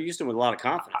UCF? Houston with a lot of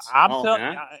confidence.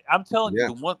 I'm telling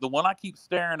you, the one I keep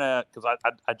staring at, because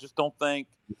I just don't think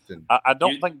I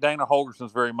don't think Dana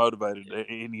Holgerson's very motivated,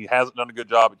 and he hasn't done a good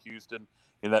job at Houston.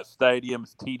 In that stadium,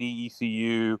 it's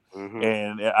TD-ECU,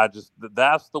 and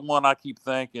that's the one I keep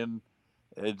thinking.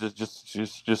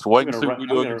 Just wait and see what we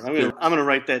do. I'm going to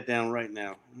write that down right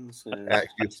now.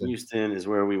 Houston is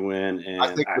where we win,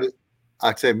 and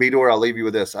I'd say Meador. I'll leave you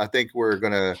with this. I think we're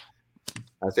gonna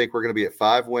be at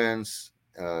 5 wins.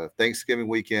 Thanksgiving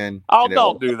weekend. Oh,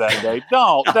 don't do that, Dave.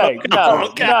 Don't, Dave.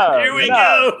 No, here we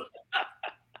go.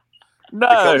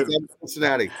 No,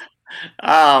 Cincinnati.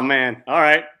 Oh man. All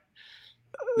right.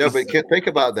 No, but think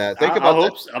about that. Think about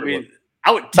that. I mean,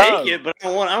 I would take it, but I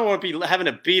don't want to be having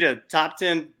to beat a top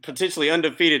 10 potentially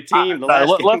undefeated team.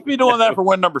 Let's be doing that for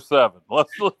win number 7.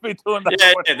 Let's be doing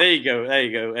that. Yeah, there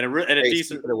you go, and a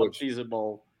decent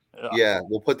bowl. Yeah,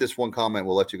 we'll put this one comment.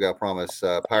 We'll let you go. I promise.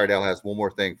 Pirate Al has one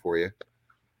more thing for you.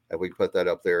 If we put that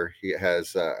up there, he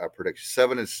has a prediction: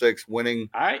 7-6, winning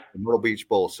the Myrtle Beach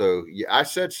Bowl. So I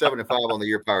said 7-5 on the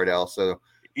year, Pirate Al. So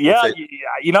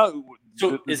you know.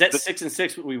 So is that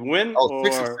 6-6 we win? Oh,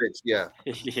 6-6, yeah.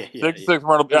 6-6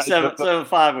 Myrtle Beach.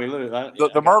 7-5 we lose.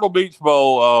 The Myrtle Beach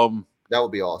Bowl. That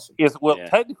would be awesome.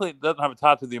 Technically it doesn't have a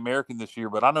tie to the American this year,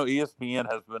 but I know ESPN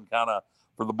has been kind of,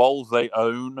 for the bowls they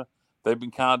own, they've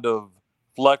been kind of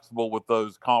flexible with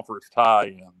those conference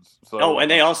tie-ins. So, and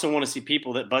they also want to see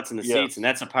people that butts in the seats, and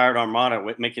that's a Pirate Armada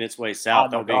making its way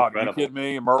south. That would be incredible. Are you kidding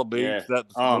me? In Myrtle Beach,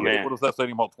 man. What does that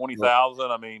stadium hold? 20,000?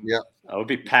 I mean, it would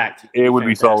be packed. It would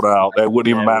be sold out. It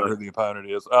wouldn't even matter who the opponent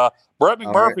is. Brett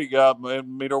McMurphy,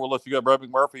 and Meador will let you go. Brett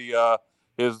McMurphy,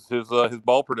 his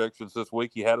bowl predictions this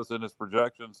week, he had us in his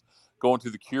projections going to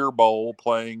the Cure Bowl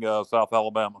playing South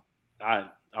Alabama.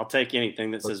 I'll take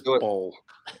anything that says bowl.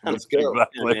 Let's go.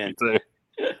 Exactly.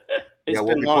 It's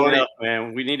been long enough,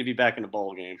 man. We need to be back in the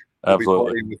bowl game. Absolutely. We'll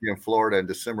be partying with you in Florida in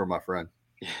December, my friend.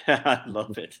 I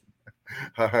love it.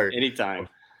 All right. Anytime.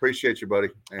 Appreciate you, buddy.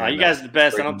 And, you guys are the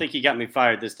best. I don't think you got me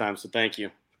fired this time, so thank you.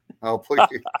 Oh, please.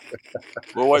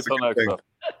 We'll wait till next time.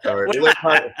 All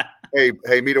right.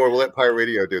 Hey, Meador, we'll let Pirate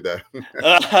Radio do that.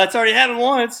 It's already happened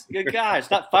once. Good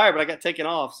gosh. Not fired, but I got taken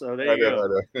off. So there you go.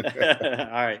 All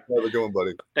right. How we doing,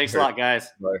 buddy? Thanks a lot,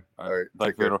 guys. Bye. All right.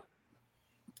 Thank you.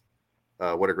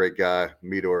 What a great guy,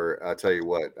 Meador. I tell you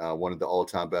what, one of the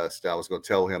all-time best. I was going to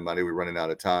tell him, I knew we were running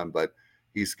out of time, but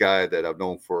he's a guy that I've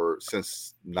known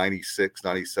since 96,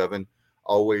 97.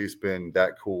 Always been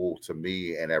that cool to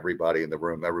me and everybody in the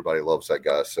room. Everybody loves that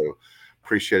guy. So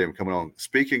appreciate him coming on.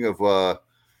 Speaking of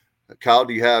Kyle,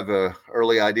 do you have an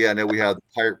early idea? I know we have the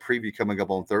Pirate preview coming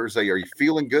up on Thursday. Are you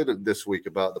feeling good this week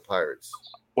about the Pirates?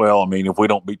 Well, I mean, if we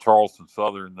don't beat Charleston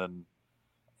Southern, then,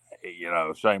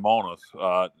 shame on us.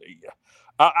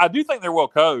 I do think they're well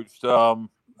coached.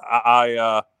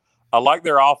 I like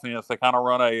their offense. They kind of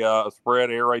run a spread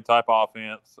air raid type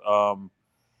offense.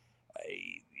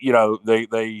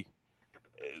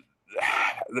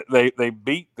 They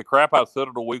beat the crap out of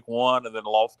Citadel week 1 and then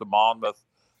lost to Monmouth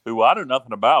who I know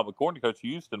nothing about, but according to Coach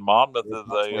Houston, Monmouth is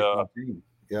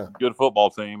a good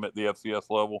football team at the FCS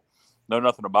level. Know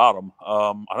nothing about them.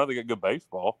 I know they got good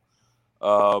baseball,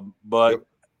 but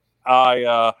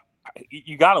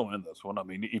you got to win this one. I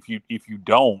mean, if you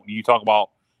don't, you talk about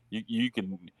you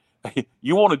can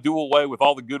you want to do away with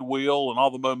all the goodwill and all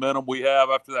the momentum we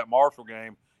have after that Marshall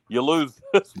game. You lose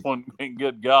this one, and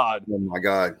good God! Oh my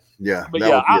God, yeah. But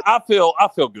yeah, I feel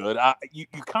good. You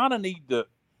kind of need to.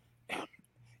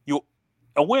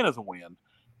 A win is a win,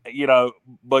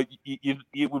 but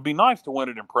it would be nice to win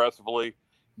it impressively.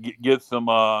 Get some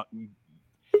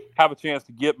have a chance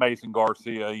to get Mason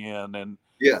Garcia in and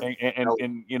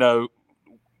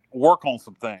work on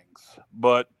some things.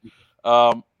 But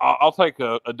I'll take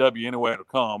a W anyway to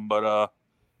come. But it'd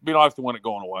be nice to win it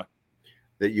going away.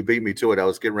 That you beat me to it. I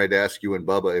was getting ready to ask you and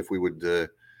Bubba if we would.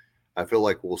 I feel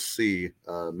like we'll see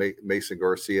Mason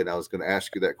Garcia, and I was going to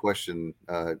ask you that question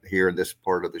here in this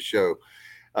part of the show.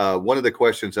 One of the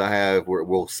questions I have,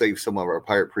 we'll save some of our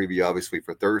Pirate preview, obviously,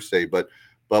 for Thursday. But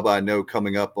Bubba, I know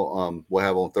coming up, we'll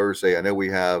have on Thursday. I know we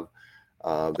have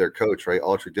their coach, right,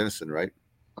 Autry Dennison, right?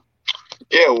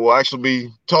 Yeah, we'll actually be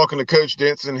talking to Coach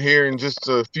Denson here in just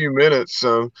a few minutes,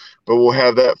 but we'll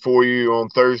have that for you on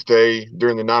Thursday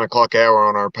during the 9 o'clock hour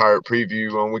on our Pirate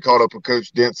preview. We caught up with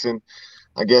Coach Denson.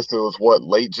 I guess it was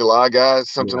late July, guys,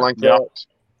 something like that.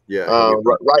 Yeah.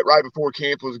 Right before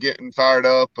camp was getting fired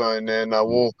up, and then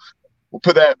we'll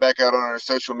put that back out on our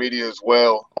social media as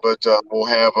well. But we'll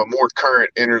have a more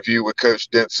current interview with Coach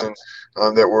Denson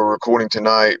that we're recording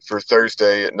tonight for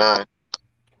Thursday at 9.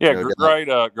 Yeah, great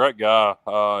guy.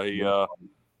 He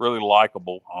really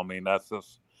likable. I mean, that's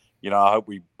just I hope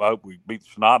we beat the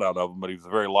snot out of him, but he was a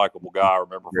very likable guy. I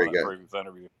remember from that previous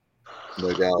interview.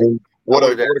 No doubt. What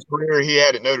a career he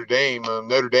had at Notre Dame.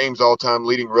 Notre Dame's all-time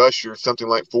leading rusher, something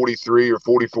like 43 or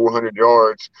 4,400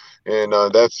 yards, and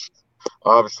that's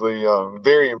obviously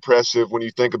very impressive when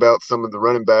you think about some of the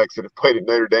running backs that have played at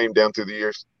Notre Dame down through the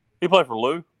years. He played for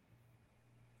Lou.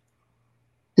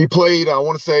 He played, I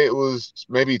want to say it was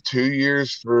maybe 2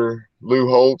 years for Lou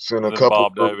Holtz and a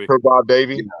couple for Bob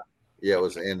Davie. Yeah, it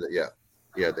was the end. The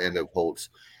end of Holtz.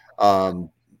 I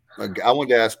wanted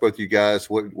to ask both you guys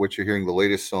what you're hearing the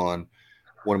latest on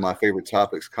one of my favorite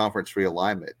topics, conference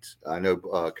realignment. I know,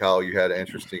 Kyle, you had an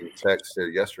interesting text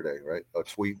yesterday, right? A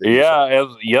tweet. As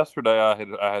yesterday, I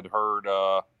had heard,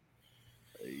 that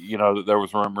there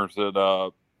was rumors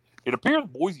that it appears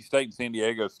Boise State and San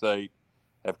Diego State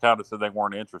have kind of said they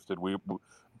weren't interested. We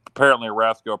apparently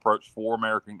Nebraska approached 4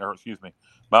 Mountain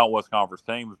West Conference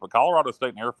teams, but Colorado State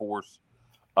and Air Force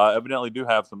evidently do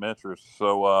have some interest.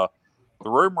 So the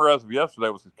rumor as of yesterday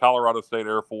was Colorado State,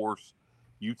 Air Force,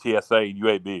 UTSA, and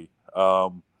UAB.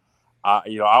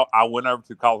 I went over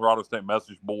to Colorado State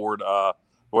message board. The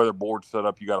way their board's set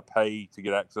up, you got to pay to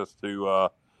get access to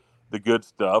the good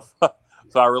stuff.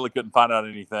 So I really couldn't find out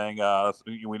anything.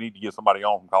 We need to get somebody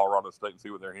on from Colorado State and see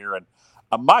what they're hearing.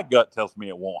 My gut tells me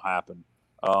it won't happen.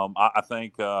 I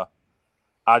think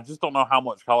I just don't know how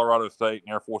much Colorado State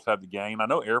and Air Force have to gain. I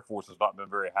know Air Force has not been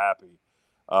very happy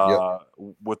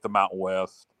with the Mountain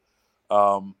West.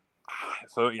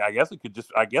 So yeah, I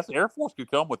guess Air Force could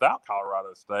come without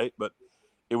Colorado State, but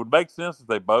it would make sense if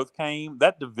they both came.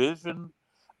 That division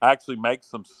actually makes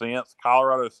some sense.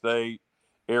 Colorado State,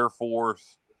 Air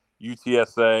Force,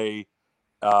 UTSA,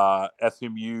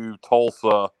 SMU,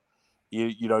 Tulsa.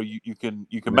 You can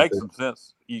make some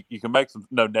sense. You can make some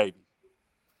Navy.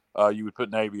 You would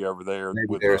put Navy over there.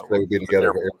 With Air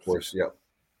Force. Yeah.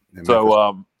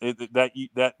 So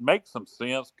that makes some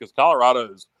sense because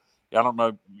Colorado is. I don't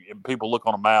know. People look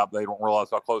on a map; they don't realize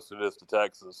how close it is to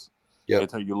Texas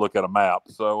until you look at a map.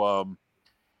 So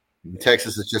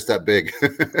Texas is just that big.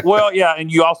 Well, yeah, and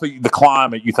you also the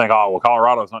climate. You think, oh, well,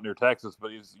 Colorado's not near Texas,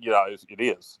 but it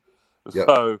is. Yep.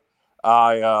 So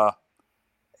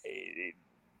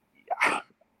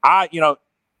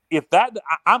if that,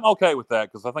 I'm okay with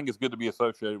that because I think it's good to be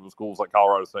associated with schools like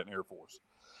Colorado State and Air Force.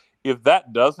 If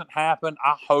that doesn't happen,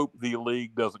 I hope the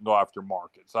league doesn't go after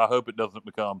markets. I hope it doesn't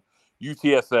become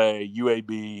UTSA,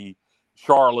 UAB,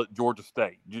 Charlotte, Georgia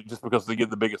State, just because they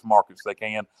get the biggest markets they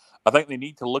can. I think they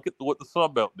need to look at what the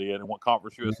Sun Belt did and what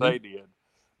Conference USA did.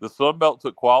 The Sun Belt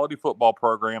took quality football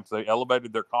programs. They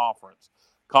elevated their conference.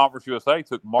 Conference USA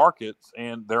took markets,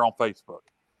 and they're on Facebook.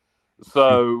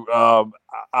 So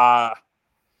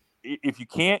if you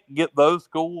can't get those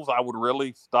schools, I would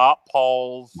really stop,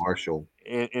 pause, Marshall,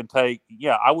 and take.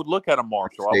 Yeah, I would look at a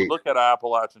Marshall. I would look at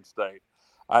Appalachian State.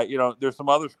 There's some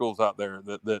other schools out there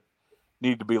that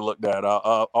need to be looked at.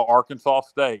 Arkansas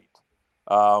State,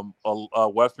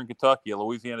 Western Kentucky,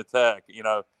 Louisiana Tech.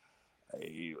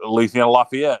 Louisiana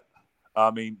Lafayette.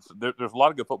 I mean, there's a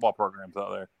lot of good football programs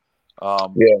out there.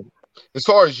 Yeah. As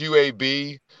far as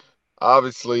UAB,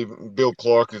 obviously Bill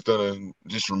Clark has done a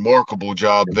just remarkable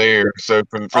job there. So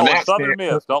from that Southern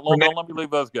Miss, don't let me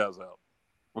leave those guys out.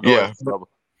 Well, yeah.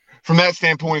 From that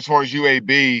standpoint, as far as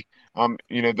UAB,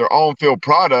 their on-field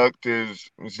product is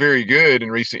very good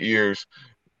in recent years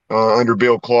under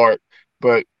Bill Clark,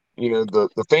 but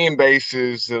the fan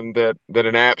bases and that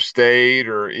an App State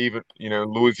or even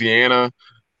Louisiana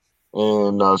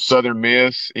and Southern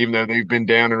Miss, even though they've been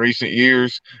down in recent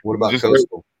years, what about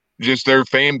Coastal? Just their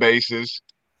fan bases,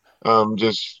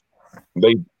 just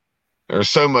they are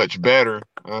so much better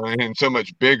and so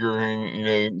much bigger,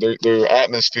 and their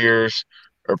atmospheres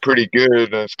are pretty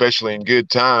good, especially in good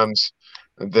times.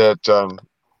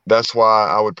 That's why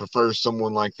I would prefer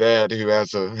someone like that who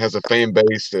has a fan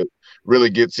base that really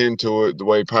gets into it the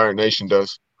way Pirate Nation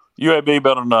does. UAB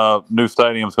building a new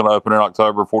stadium is going to open in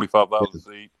October, 45,000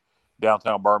 seat,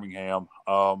 downtown Birmingham.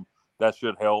 That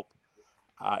should help.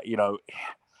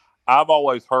 I've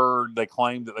always heard they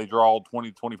claim that they draw 20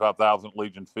 to 25,000 at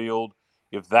Legion Field.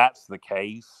 If that's the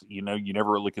case, you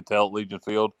never really could tell at Legion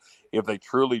Field. If they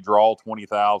truly draw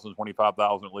 20,000,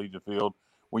 25,000 at Legion Field,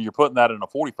 when you're putting that in a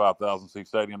 45,000 seat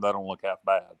stadium, that don't look half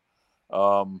bad.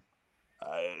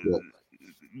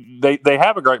 They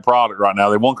have a great product right now.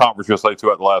 They won Conference USA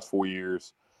 2 out the last 4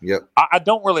 years. Yep. I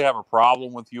don't really have a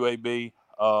problem with UAB.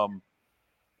 To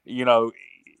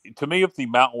me, if the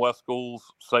Mountain West schools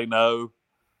say no,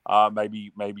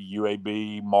 maybe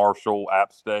UAB, Marshall,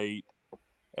 App State,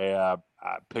 I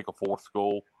pick a fourth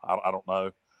school. I don't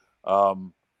know.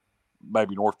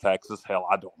 Maybe North Texas. Hell,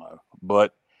 I don't know.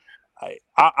 But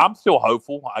I'm still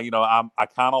hopeful. I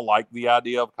kind of like the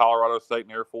idea of Colorado State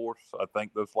and Air Force. I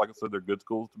think those, like I said, they're good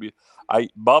schools to be.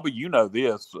 Bubba, you know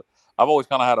this. I've always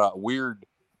kind of had a weird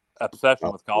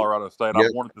obsession with Colorado State. Yep. I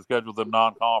wanted to schedule them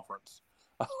non-conference.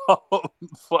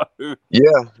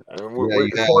 Yeah. As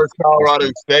far as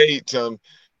Colorado State,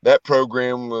 that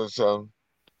program was,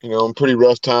 in pretty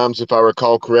rough times, if I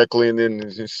recall correctly, and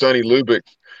then Sonny Lubick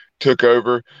took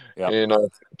over. Yep. And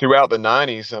throughout the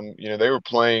 90s, they were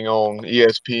playing on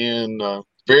ESPN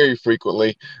very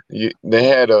frequently. They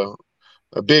had a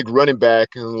big running back,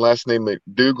 and last name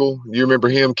McDougal. You remember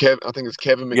him, Kevin? I think it's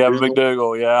Kevin McDougal. Kevin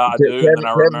McDougal, yeah, I do. Kevin, and then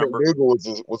I remember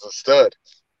McDougal was a stud.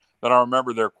 Then I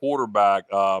remember their quarterback,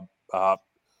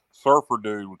 surfer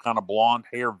dude with kind of blonde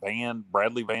hair,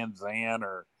 Bradley Van Zandt,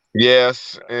 or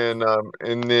yes, and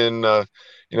then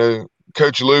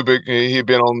Coach Lubick, he had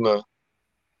been on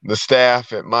the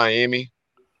staff at Miami.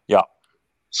 Yeah.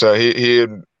 So he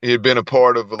had been a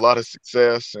part of a lot of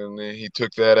success, and then he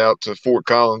took that out to Fort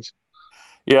Collins.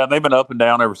 Yeah, they've been up and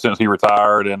down ever since he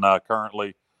retired, and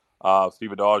currently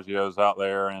Steve Adagio's out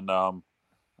there, and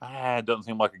it doesn't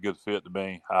seem like a good fit to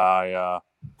me. I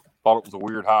thought it was a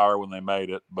weird hire when they made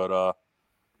it, but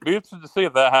be interested to see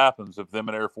if that happens, if them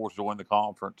and Air Force join the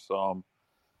conference.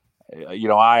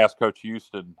 I asked Coach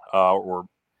Houston, or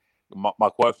my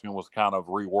question was kind of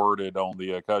reworded on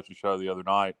the coaching show the other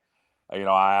night. I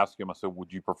asked him, I said,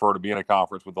 would you prefer to be in a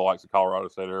conference with the likes of Colorado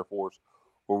State Air Force,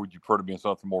 or would you prefer to be in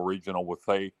something more regional with,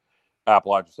 say,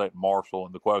 Appalachian State and Marshall?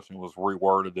 And the question was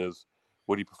reworded as,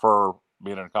 would he prefer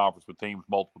being in a conference with teams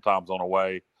multiple times on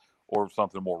away, or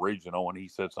something more regional? And he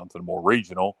said something more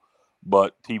regional,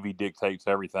 but TV dictates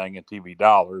everything and TV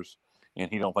dollars, and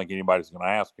he don't think anybody's going to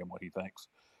ask him what he thinks.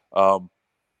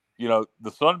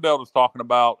 The Sun Belt is talking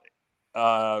about,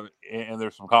 and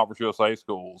there's some Conference USA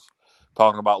schools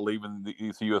talking about leaving the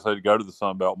ECUSA to go to the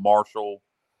Sun Belt. Marshall,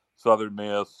 Southern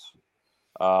Miss,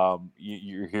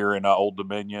 you're hearing Old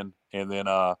Dominion, and then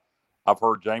I've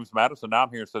heard James Madison. Now I'm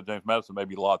hearing James Madison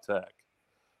maybe La Tech.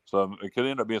 So it could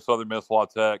end up being Southern Miss, La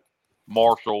Tech,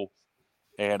 Marshall,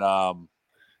 and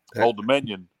Old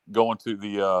Dominion going to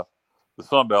the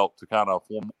Sun Belt to kind of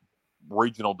form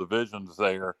regional divisions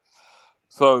there.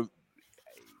 So,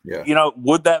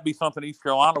 would that be something East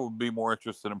Carolina would be more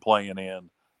interested in playing in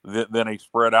than a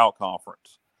spread out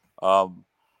conference?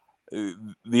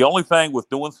 The only thing with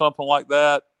doing something like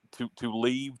that to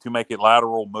leave, to make it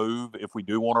lateral move, if we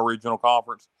do want a regional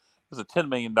conference, is a $10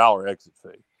 million exit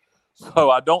fee.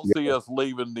 So I don't see us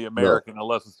leaving the American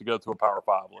unless it's to go to a Power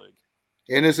 5 league.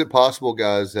 And is it possible,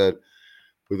 guys, that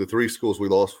with the 3 schools we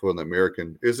lost for the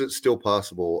American, is it still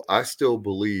possible? I still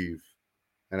believe,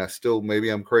 and maybe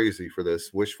I'm crazy for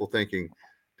this, wishful thinking,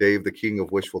 Dave, the king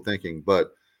of wishful thinking,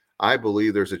 but I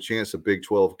believe there's a chance the Big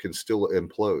 12 can still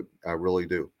implode. I really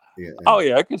do. Yeah.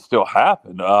 It could still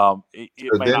happen.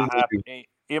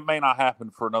 It may not happen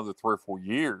for another 3 or 4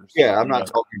 years. Yeah, I'm not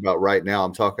talking about right now.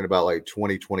 I'm talking about like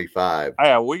 2025.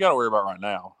 Yeah, we got to worry about right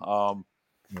now.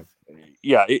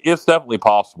 Yeah, it's definitely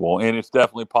possible, and it's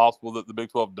definitely possible that the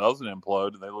Big 12 doesn't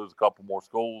implode and they lose a couple more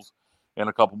schools, and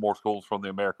a couple more schools from the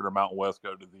American or Mountain West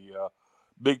go to the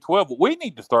Big 12. What we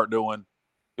need to start doing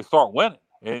is start winning,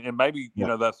 and maybe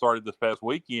that started this past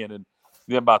weekend, and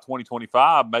then by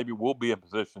 2025, maybe we'll be in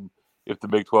position if the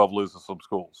Big 12 loses some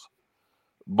schools.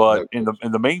 But in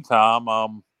the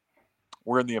meantime,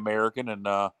 we're in the American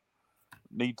and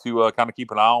need to kind of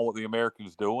keep an eye on what the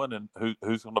American's doing and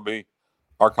who's going to be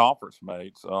our conference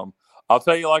mates. I'll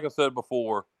tell you, like I said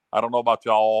before, I don't know about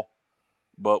y'all,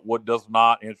 but what does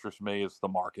not interest me is the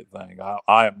market thing.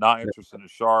 I am not interested in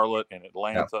Charlotte and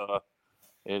Atlanta.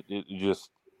 It just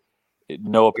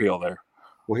no appeal there.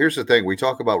 Well, here's the thing. We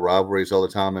talk about rivalries all the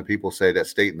time, and people say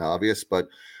that's stating the obvious. But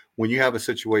when you have a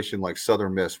situation like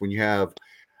Southern Miss, when you have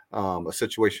a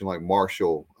situation like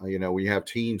Marshall, when you have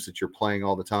teams that you're playing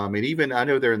all the time, and even I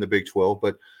know they're in the Big 12,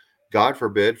 but God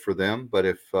forbid for them. But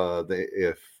if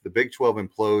the Big 12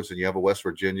 implodes and you have a West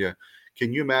Virginia,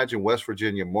 can you imagine West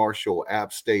Virginia, Marshall,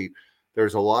 App State?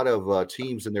 There's a lot of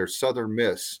teams in there. Southern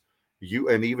Miss,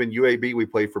 and even UAB. We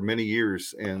played for many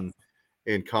years in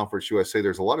Conference USA.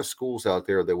 There's a lot of schools out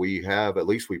there that we have. At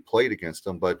least we played against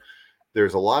them, but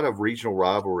there's a lot of regional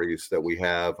rivalries that we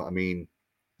have. I mean,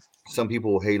 some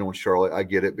people hate on Charlotte. I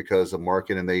get it because of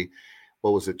market, and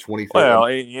what was it, 2030? Well,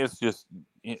 it's just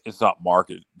it's not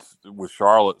market with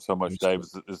Charlotte so much, Dave.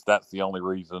 That's the only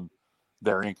reason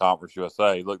they're in Conference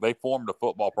USA. Look, they formed a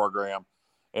football program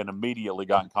and immediately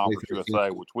got in Conference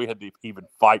USA, which we had to even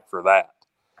fight for that.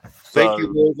 Thank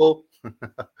you, Louisville.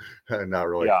 Not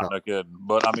really. Yeah, no kidding.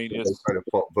 But I mean, it's try to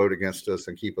vote against us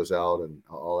and keep us out and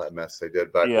all that mess they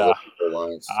did back. Yeah,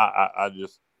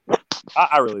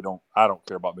 I really don't. I don't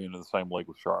care about being in the same league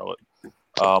with Charlotte.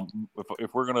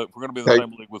 If we're gonna be in the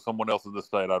same league with someone else in this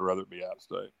state, I'd rather it be App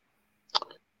State.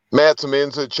 Matt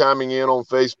Semenza chiming in on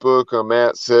Facebook.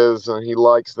 Matt says he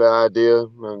likes that idea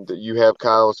that you have,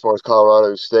 Kyle, as far as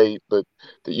Colorado State, but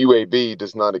the UAB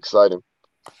does not excite him.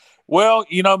 Well,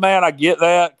 Matt, I get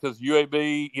that because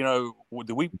UAB,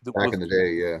 back in the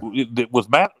day, yeah. Was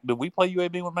Matt? Did we play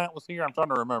UAB when Matt was here? I'm trying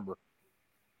to remember.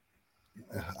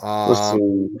 Let's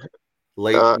see.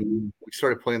 We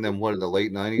started playing them in the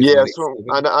late 90s? Yeah, so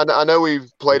I know we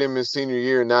played him his senior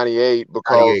year in '98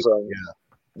 because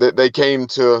they came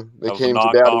to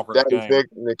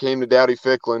Dowdy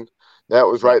Ficklin. That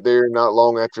was right there, not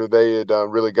long after they had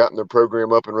really gotten their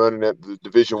program up and running at the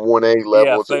Division 1A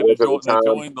level. Yeah, they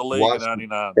joined the league in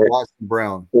 '99. Watson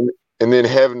Brown, and then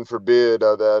heaven forbid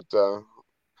that.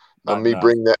 Me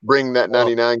bring that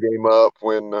 '99 game up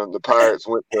when the Pirates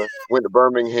went to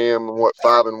Birmingham and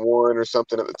 5-1 or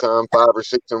something at the time, 5 or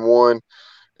 6-1,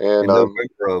 and November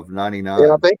of '99.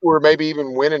 And I think we were maybe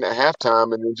even winning at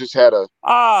halftime, and then just had we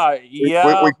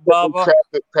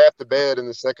crapped the bed in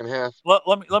the second half.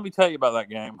 Let me tell you about that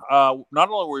game. Not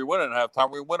only were we winning at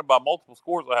halftime, we were winning by multiple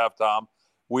scores at halftime.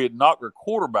 We had knocked their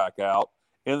quarterback out,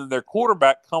 and then their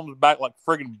quarterback comes back like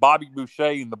friggin' Bobby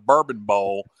Boucher in the Bourbon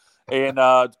Bowl. And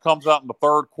comes out in the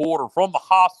third quarter from the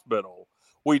hospital.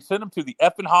 We sent him to the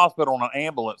effing hospital on an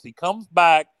ambulance. He comes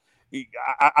back.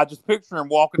 I just picture him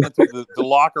walking into the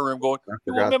locker room going,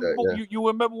 you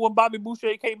remember when Bobby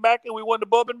Boucher came back and we won the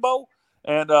Bourbon Bowl?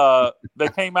 And they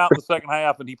came out in the second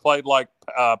half and he played like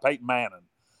Peyton Manning.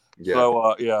 Yeah.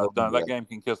 So, that game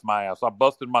can kiss my ass. I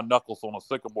busted my knuckles on a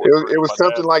sycamore tree. It was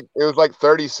something like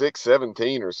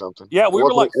 36-17 or something. Yeah, we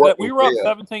were up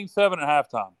 17-7 at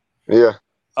halftime. Yeah.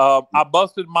 I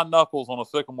busted my knuckles on a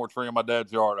sycamore tree in my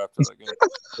dad's yard after that game.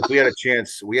 We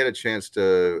had a chance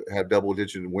to have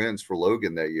double-digit wins for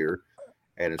Logan that year,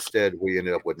 and instead we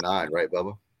ended up with 9, right,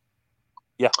 Bubba?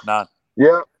 Yeah, 9.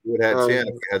 Yeah, we would have had 10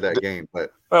 if we had that game,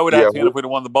 but we'd have 10 if we'd have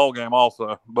won the bowl game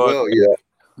also. But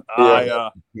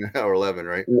or 11,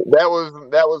 right? That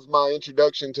was my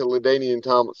introduction to LaDainian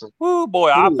Tomlinson. Oh boy,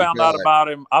 I found out about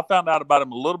him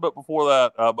a little bit before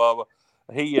that, Bubba.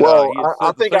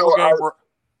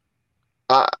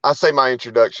 I say my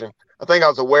introduction. I think I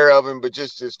was aware of him, but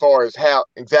just as far as how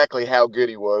good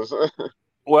he was.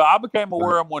 Well, I became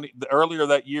aware of him earlier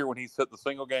that year when he set the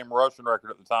single game rushing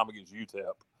record at the time against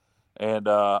UTEP, and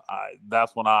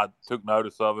that's when I took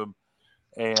notice of him.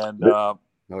 And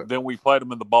then we played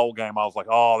him in the bowl game. I was like,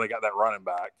 oh, they got that running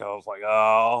back. I was like,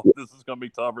 oh, this is going to be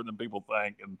tougher than people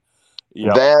think. And who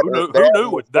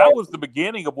knew it? That was the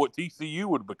beginning of what TCU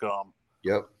would become.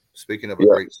 Yep. Speaking of a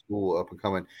great school up and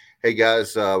coming. Hey,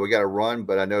 guys, we got to run,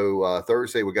 but I know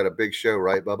Thursday we got a big show,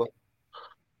 right, Bubba?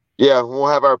 Yeah, we'll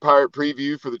have our Pirate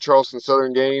preview for the Charleston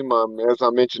Southern game. As I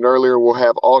mentioned earlier, we'll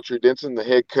have Autry Denson, the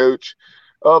head coach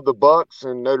of the Bucks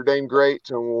and Notre Dame great,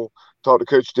 and we'll talk to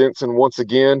Coach Denson once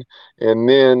again. And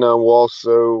then we'll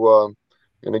also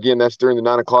And again, that's during the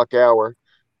 9 o'clock hour.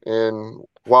 And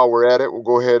while we're at it, we'll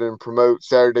go ahead and promote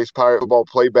Saturday's Pirate football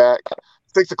playback.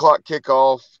 6 o'clock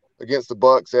kickoff against the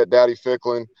Bucks at Dowdy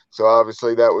Ficklin. So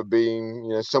obviously that would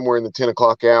be, somewhere in the 10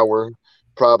 o'clock hour,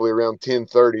 probably around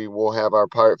 10:30. We'll have our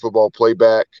Pirate football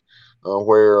playback,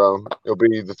 where it'll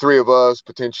be the three of us,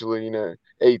 potentially,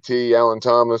 AT, Alan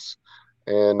Thomas,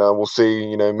 and we'll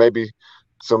see, maybe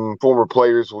some former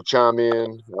players will chime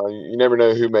in. You never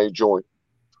know who may join.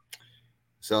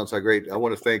 Sounds like great. I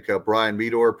want to thank Brian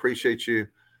Meador. Appreciate you,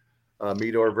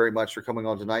 Meador, very much for coming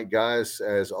on tonight, guys.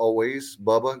 As always,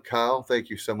 Bubba, Kyle, thank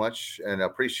you so much. And I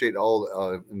appreciate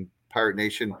all in Pirate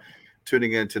Nation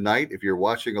tuning in tonight. If you're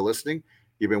watching or listening,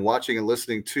 you've been watching and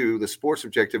listening to The Sports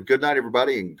Objective. Good night,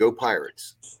 everybody, and go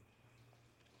Pirates.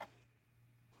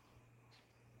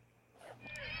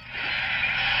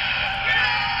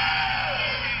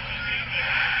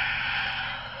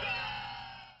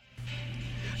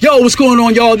 Yo, what's going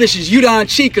on, y'all? This is Udon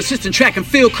Cheek, assistant track and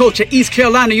field coach at East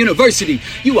Carolina University.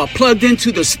 You are plugged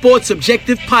into the Sports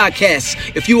Objective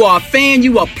podcast. If you are a fan,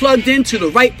 you are plugged into the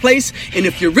right place. And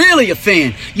if you're really a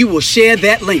fan, you will share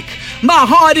that link. My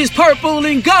heart is purple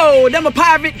and gold. I'm a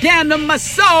pirate down to my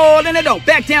soul. And I don't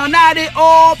back down, not at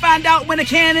all. Find out when the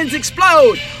cannons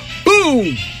explode.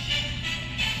 Boom!